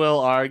 I will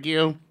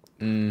argue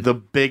the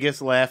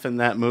biggest laugh in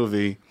that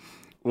movie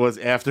was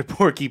after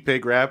Porky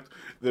Pig rapped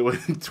that when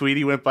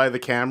Tweety went by the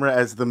camera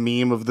as the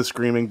meme of the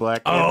screaming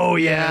black kid. Oh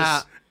Yeah.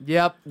 yes.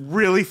 Yep.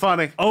 Really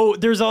funny. Oh,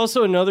 there's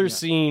also another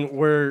scene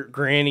where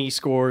Granny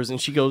scores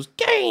and she goes,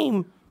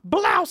 "Game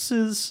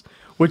blouses,"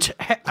 which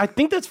I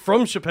think that's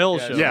from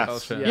Chappelle's show.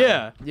 Yes.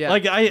 Yeah. Yeah.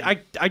 Like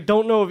I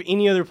don't know of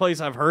any other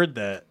place I've heard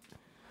that.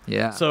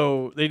 Yeah.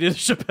 So they did a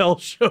Chappelle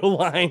show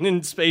line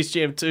in Space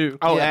Jam 2.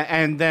 Oh, Yeah.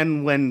 and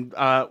then when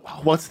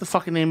what's the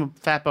fucking name of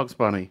Fat Bugs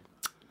Bunny?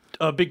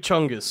 Big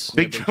Chungus.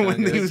 Big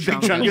when he was Big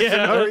Chungus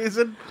Yeah. for no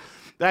reason.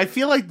 I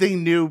feel like they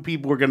knew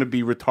people were going to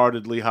be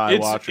retardedly high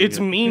watching It's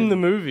meme the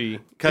movie.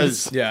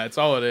 because Yeah, it's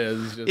all it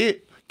is. Just...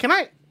 Can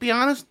I be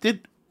honest?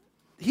 Did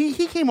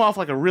he came off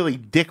like a really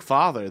dick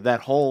father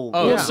that whole?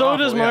 Oh, Well, yeah. so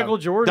does Yeah. Michael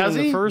Jordan Does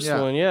in he? the first Yeah.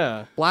 one,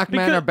 yeah. Black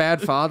men Because- are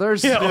bad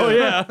fathers. Yeah, oh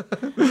yeah.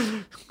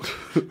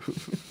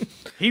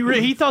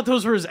 He thought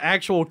those were his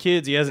actual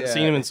kids. He hasn't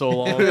seen them in so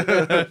long.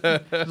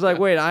 It's like,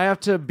 wait, I have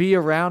to be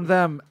around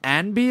them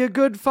and be a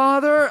good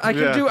father? I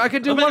can Yeah.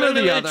 do one or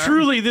the other.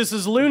 Truly, this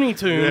is Looney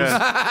Tunes.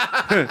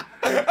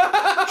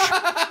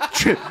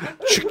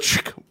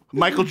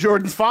 Michael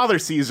Jordan's father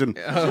season.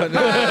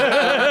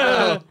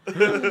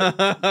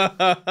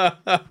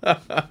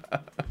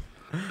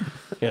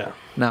 Yeah.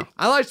 No.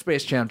 I like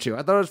Space Jam 2.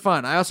 I thought it was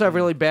fun. I also have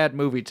really bad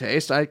movie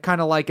taste. I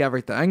kind of like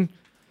everything.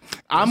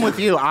 I'm with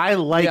you. I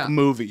like Yeah.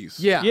 movies.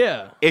 Yeah.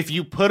 Yeah. If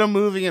you put a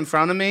movie in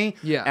front of me,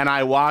 Yeah. and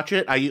I watch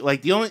it, I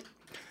like the only.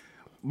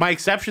 My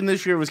exception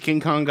this year was King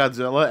Kong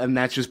Godzilla, and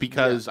that's just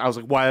because I was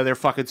like, why are there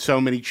fucking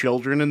so many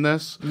children in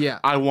this? Yeah.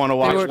 I want to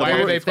watch were- the Why are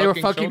movie. they They were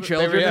fucking fucking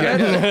children?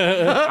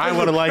 children. I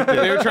would have liked They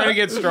it. were trying to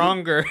get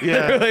stronger.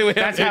 Yeah. Like, we had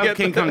That's to how get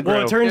King Kong Well,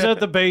 grew. it turns out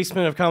the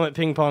basement of Comet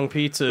Ping Pong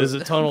Pizza is a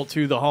tunnel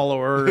to the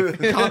Hollow Earth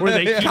where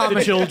they keep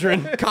the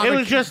children. It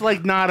was just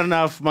like not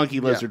enough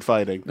monkey lizard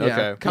fighting. Yeah.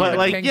 Okay. Comet But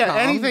like, King yeah, Kong.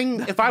 anything.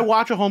 If I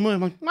watch a whole movie,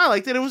 I'm like, I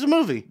liked it. It was a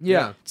movie.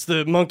 Yeah. It's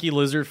the monkey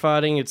lizard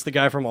fighting. It's the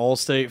guy from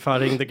Allstate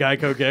fighting the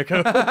Geico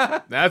Gecko.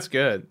 That's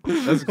good.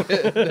 That's good.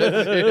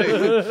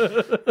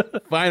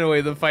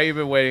 Finally, the fight you've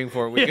been waiting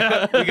for. We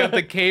got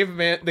the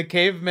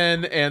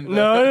cavemen, and the,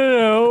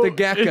 No. The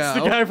gecko. It's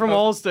the guy from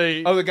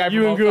Allstate. Oh, the guy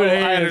You from in good I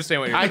hands.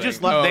 understand what you're I saying.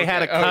 just love they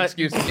had a cut.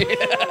 Excuse me.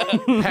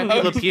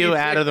 Pepe Le Pew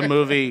out of the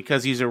movie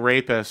because he's a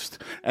rapist,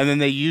 and then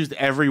they used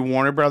every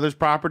Warner Brothers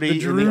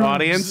property in the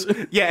audience.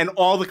 Yeah, and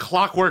all the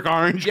Clockwork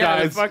Orange Yeah,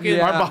 guys fucking-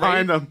 are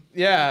behind them.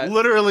 Yeah.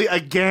 Literally a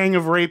gang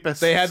of rapists.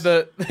 They had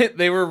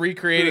they were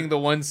recreating the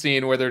one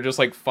scene where they're just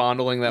like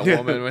fondling that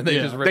woman when they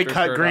just ripped They her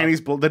cut shirt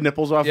Granny's the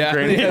nipples off Yeah. of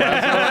Granny.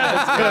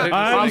 off.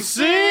 I'm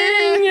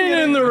singing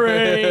in the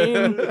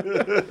rain.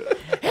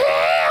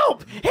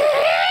 Help!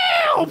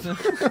 Help!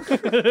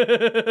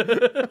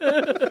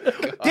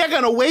 They're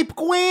gonna wape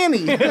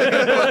Granny.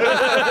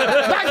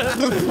 That's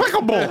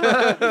despicable.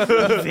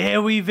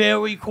 Very,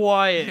 very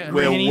quiet.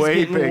 We're Granny's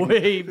getting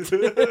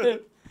waping.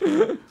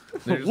 waped.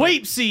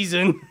 Wape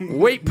season.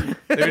 Wait.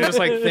 They were just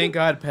like, thank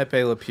God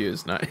Pepe Le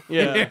Pew's not.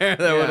 Yeah.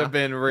 That would have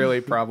been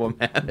really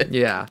problematic.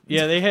 Yeah.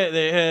 Yeah, they had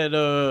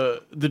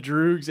the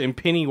Droogs and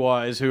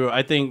Pennywise, who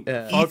I think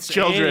fucks Eats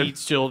children. and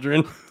eats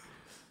children,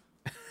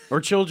 or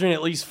children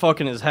at least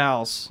fucking his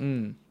house.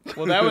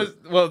 Well,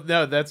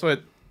 no, that's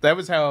what That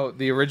was how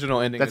the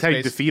original ending. That's of how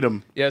you defeat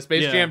him. Yeah,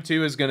 Space Yeah. Jam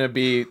 2 is gonna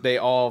be they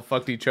all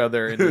fucked each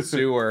other in the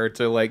sewer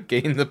to like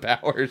gain the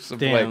powers of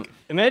Damn. like.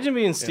 Imagine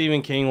being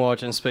Stephen King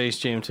watching Space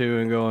Jam 2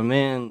 and going,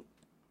 man,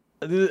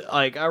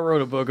 like I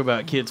wrote a book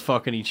about kids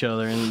fucking each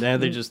other, and now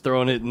they're just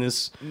throwing it in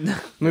this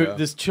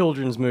this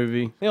children's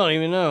movie. They don't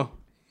even know.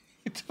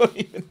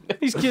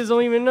 These kids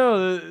don't even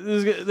know.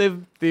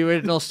 They've The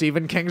original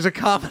Stephen King's a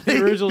comedy.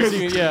 the original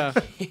Stephen, yeah.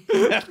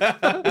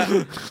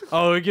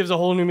 Oh, it gives a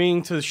whole new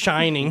meaning to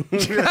Shining.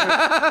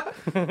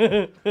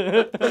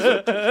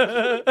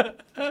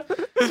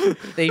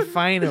 They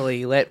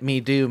finally let me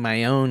do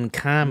my own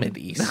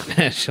comedy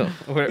special.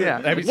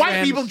 Yeah. Have you White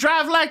seen- people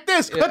drive like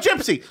this. A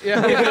gypsy.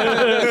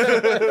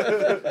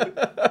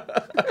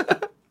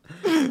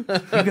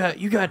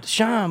 You got to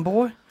shine,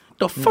 boy.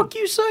 The fuck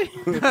you say?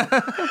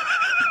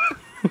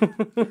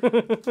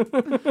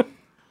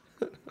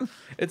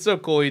 It's so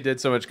cool he did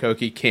so much coke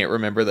he can't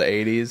remember the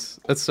 80s.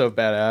 That's so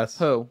badass.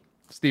 Who?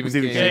 Stephen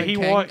Stephen King. Yeah, he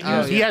King? watched.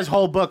 Oh, He has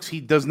whole books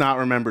he does not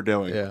remember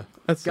doing. Yeah.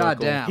 That's so God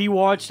cool. damn. He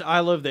watched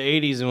I Love the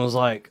 80s and was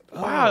like,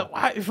 wow,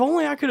 if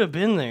only I could have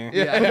been there.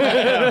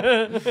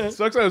 Yeah.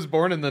 Sucks I was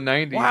born in the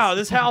 90s. Wow,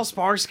 this Hal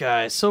Sparks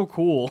guy is so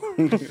cool.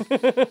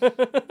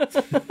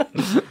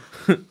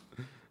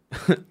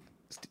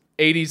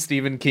 80s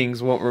Stephen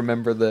Kings won't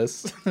remember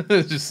this.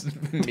 It's just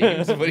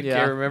memes, but he Yeah.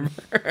 can't remember.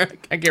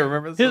 I can't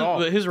remember this at all.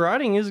 But his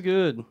writing is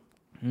good.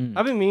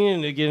 I've been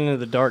meaning to get into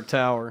The Dark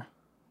Tower.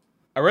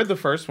 I read the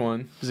first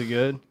one. Is it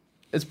good?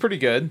 It's pretty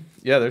good.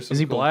 Yeah, there's some Is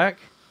he cool- black?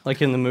 Like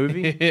in the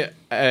movie?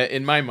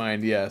 In my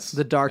mind, yes.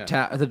 The Dark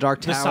Tower. The Dark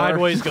The Tower.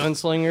 sideways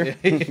gunslinger?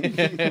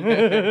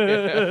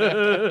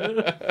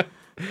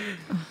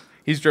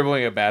 He's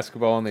dribbling a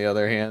basketball on the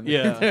other hand.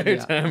 Yeah. Every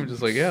time I'm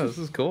just like, yeah, this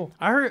is cool.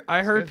 I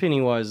heard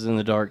Pennywise is in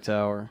The Dark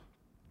Tower.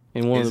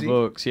 In one Is of the he?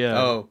 books,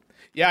 yeah. Oh.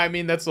 Yeah, I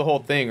mean, that's the whole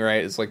thing,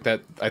 right? It's like that.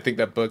 I think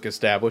that book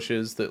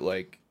establishes that,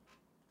 like,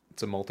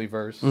 it's a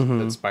multiverse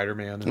that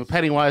Spider-Man is.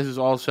 Pennywise is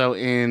also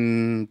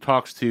in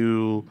talks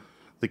to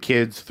the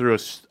kids through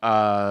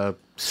a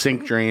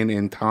sink drain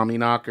in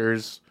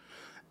Tommyknockers,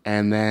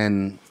 and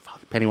then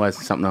Pennywise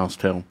is something else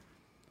too.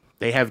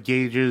 They have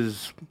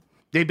gauges.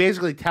 They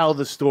basically tell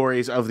the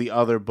stories of the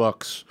other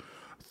books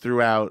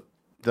throughout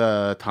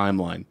the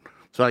timeline.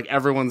 So like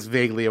everyone's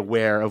vaguely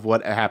aware of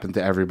what happened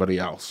to everybody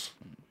else.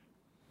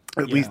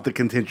 At least the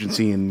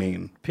contingency in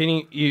Maine.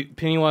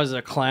 Pennywise is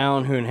a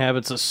clown who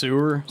inhabits a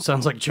sewer.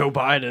 Sounds like Joe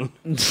Biden.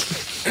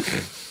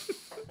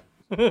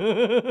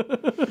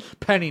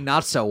 Penny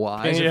not so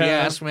wise, if you Yeah.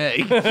 ask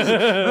me.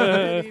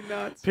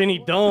 Penny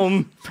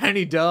dumb.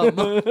 Penny dumb.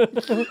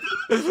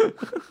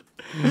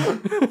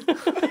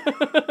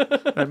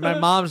 My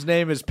mom's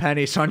name is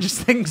Penny, so I'm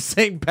just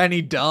saying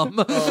Penny dumb.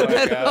 Oh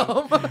my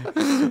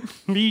God.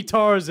 Me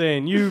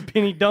Tarzan, you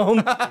Penny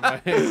dumb.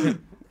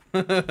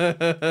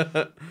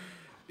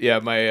 Yeah,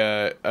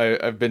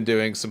 I've been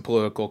doing some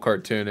political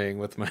cartooning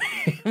with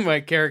my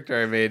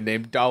character I made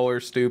named Dollar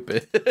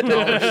Stupid.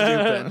 Dollar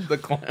Stupid, the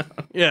clown.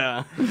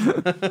 Yeah.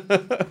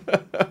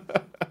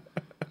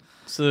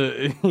 So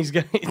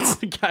it's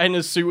the guy in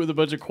a suit with a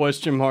bunch of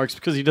question marks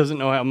because he doesn't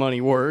know how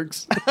money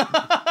works.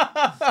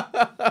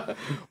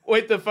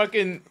 Wait, the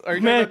fucking are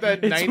you talking about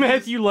that It's 90s?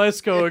 Matthew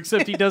Lesko,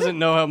 except he doesn't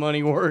know how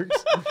money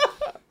works.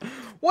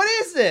 What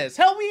is this?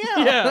 Help me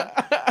out. Yeah.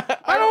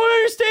 I don't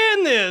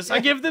understand this. I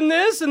give them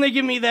this and they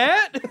give me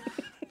that.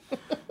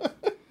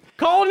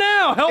 Call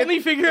now. Help me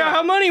figure out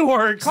how money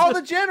works. Call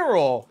the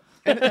general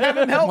and have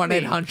him help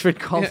me. 1-800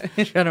 call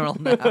General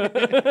now.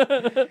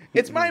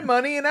 It's my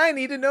money and I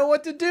need to know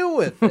what to do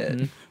with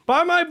it.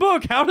 Buy my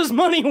book. How does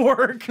money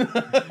work?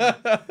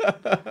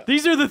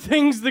 These are the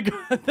things that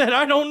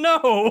I don't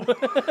know.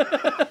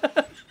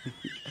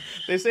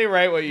 They say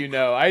write what you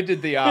know. I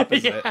did the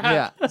opposite.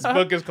 Yeah, This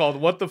book is called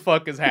What the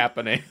Fuck is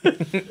Happening?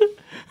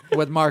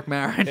 with Mark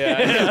Maron.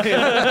 Oh,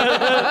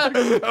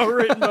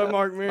 written by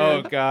Mark Maron.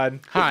 Oh God.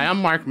 Hi,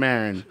 I'm Mark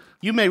Maron.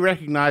 You may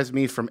recognize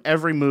me from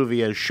every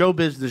movie as Show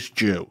Business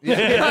Jew.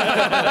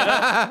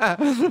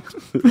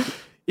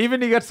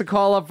 Even he gets the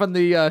call up from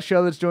the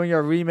show that's doing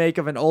a remake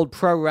of an old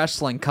pro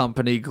wrestling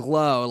company,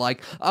 Glow.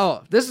 Like,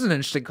 oh, this is an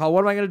interesting call.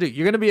 What am I going to do?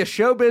 You're going to be a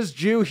showbiz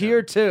Jew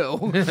here,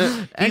 too.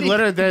 He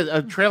literally did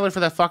a trailer for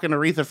that fucking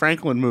Aretha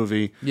Franklin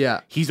movie.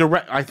 Yeah.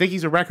 I think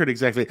he's a record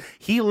executive.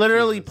 He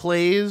literally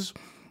plays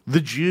the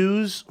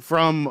Jews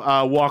from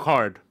Walk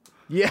Hard.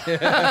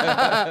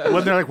 Yeah.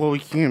 When they're like, well, we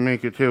can't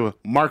make it to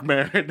Mark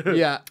Maron.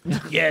 Yeah.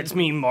 Yeah, it's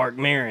me, Mark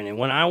Maron. And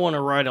when I want to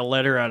write a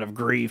letter out of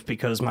grief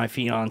because my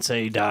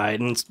fiance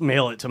died and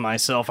mail it to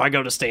myself, I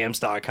go to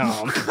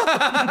stamps.com.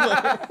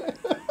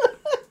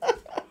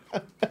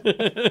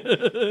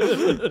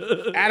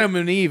 Adam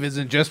and Eve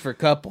isn't just for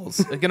couples.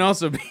 It can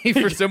also be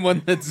for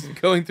someone that's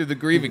going through the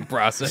grieving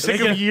process.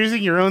 Sick of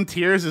using your own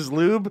tears as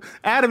lube?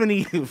 Adam and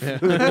Eve.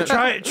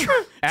 try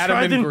Adam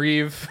and the-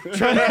 Grieve.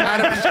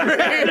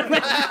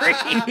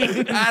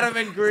 Adam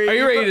and Green. Are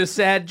you ready to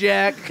sad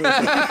Jack?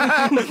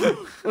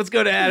 Let's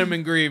go to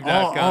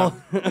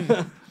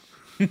adamandgrieve.com.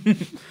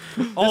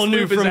 All new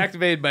Loop is from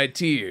activated by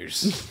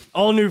tears.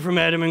 all new from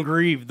Adam and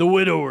Grieve, the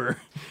widower.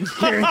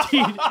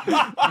 Guaranteed.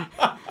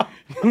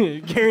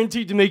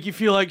 Guaranteed to make you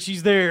feel like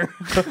she's there.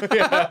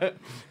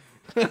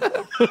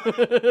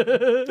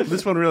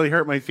 This one really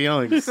hurt my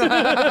feelings. This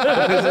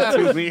is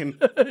too mean.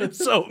 It's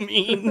so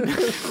mean.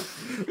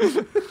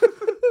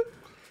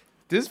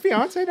 Does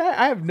fiance die?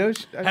 I have no.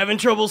 Having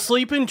trouble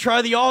sleeping?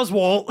 Try the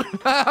Oswald.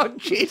 Oh,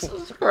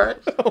 Jesus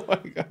Christ. Oh my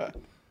god.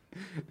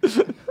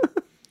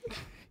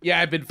 Yeah,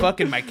 I've been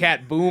fucking my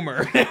cat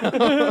Boomer.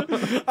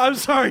 I'm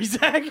sorry,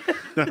 Zach.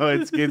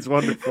 No, it's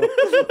wonderful.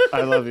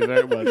 I love you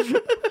very much.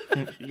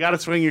 You gotta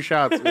swing your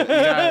shots. You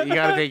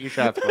gotta take your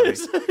shots, buddy.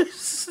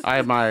 I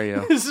admire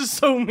you. This is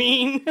so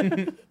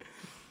mean.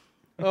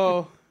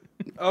 Oh,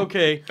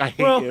 okay. I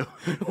hate you.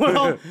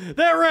 Well,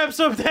 that wraps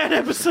up that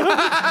episode.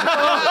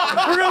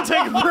 We're gonna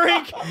take a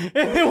break,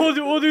 and then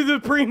we'll do the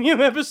premium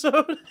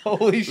episode.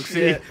 Holy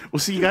shit. We'll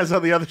see you guys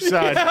on the other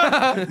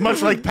side.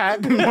 Much like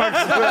Pat and Mark's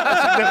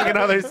significant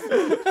others.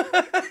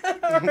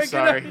 I'm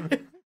sorry.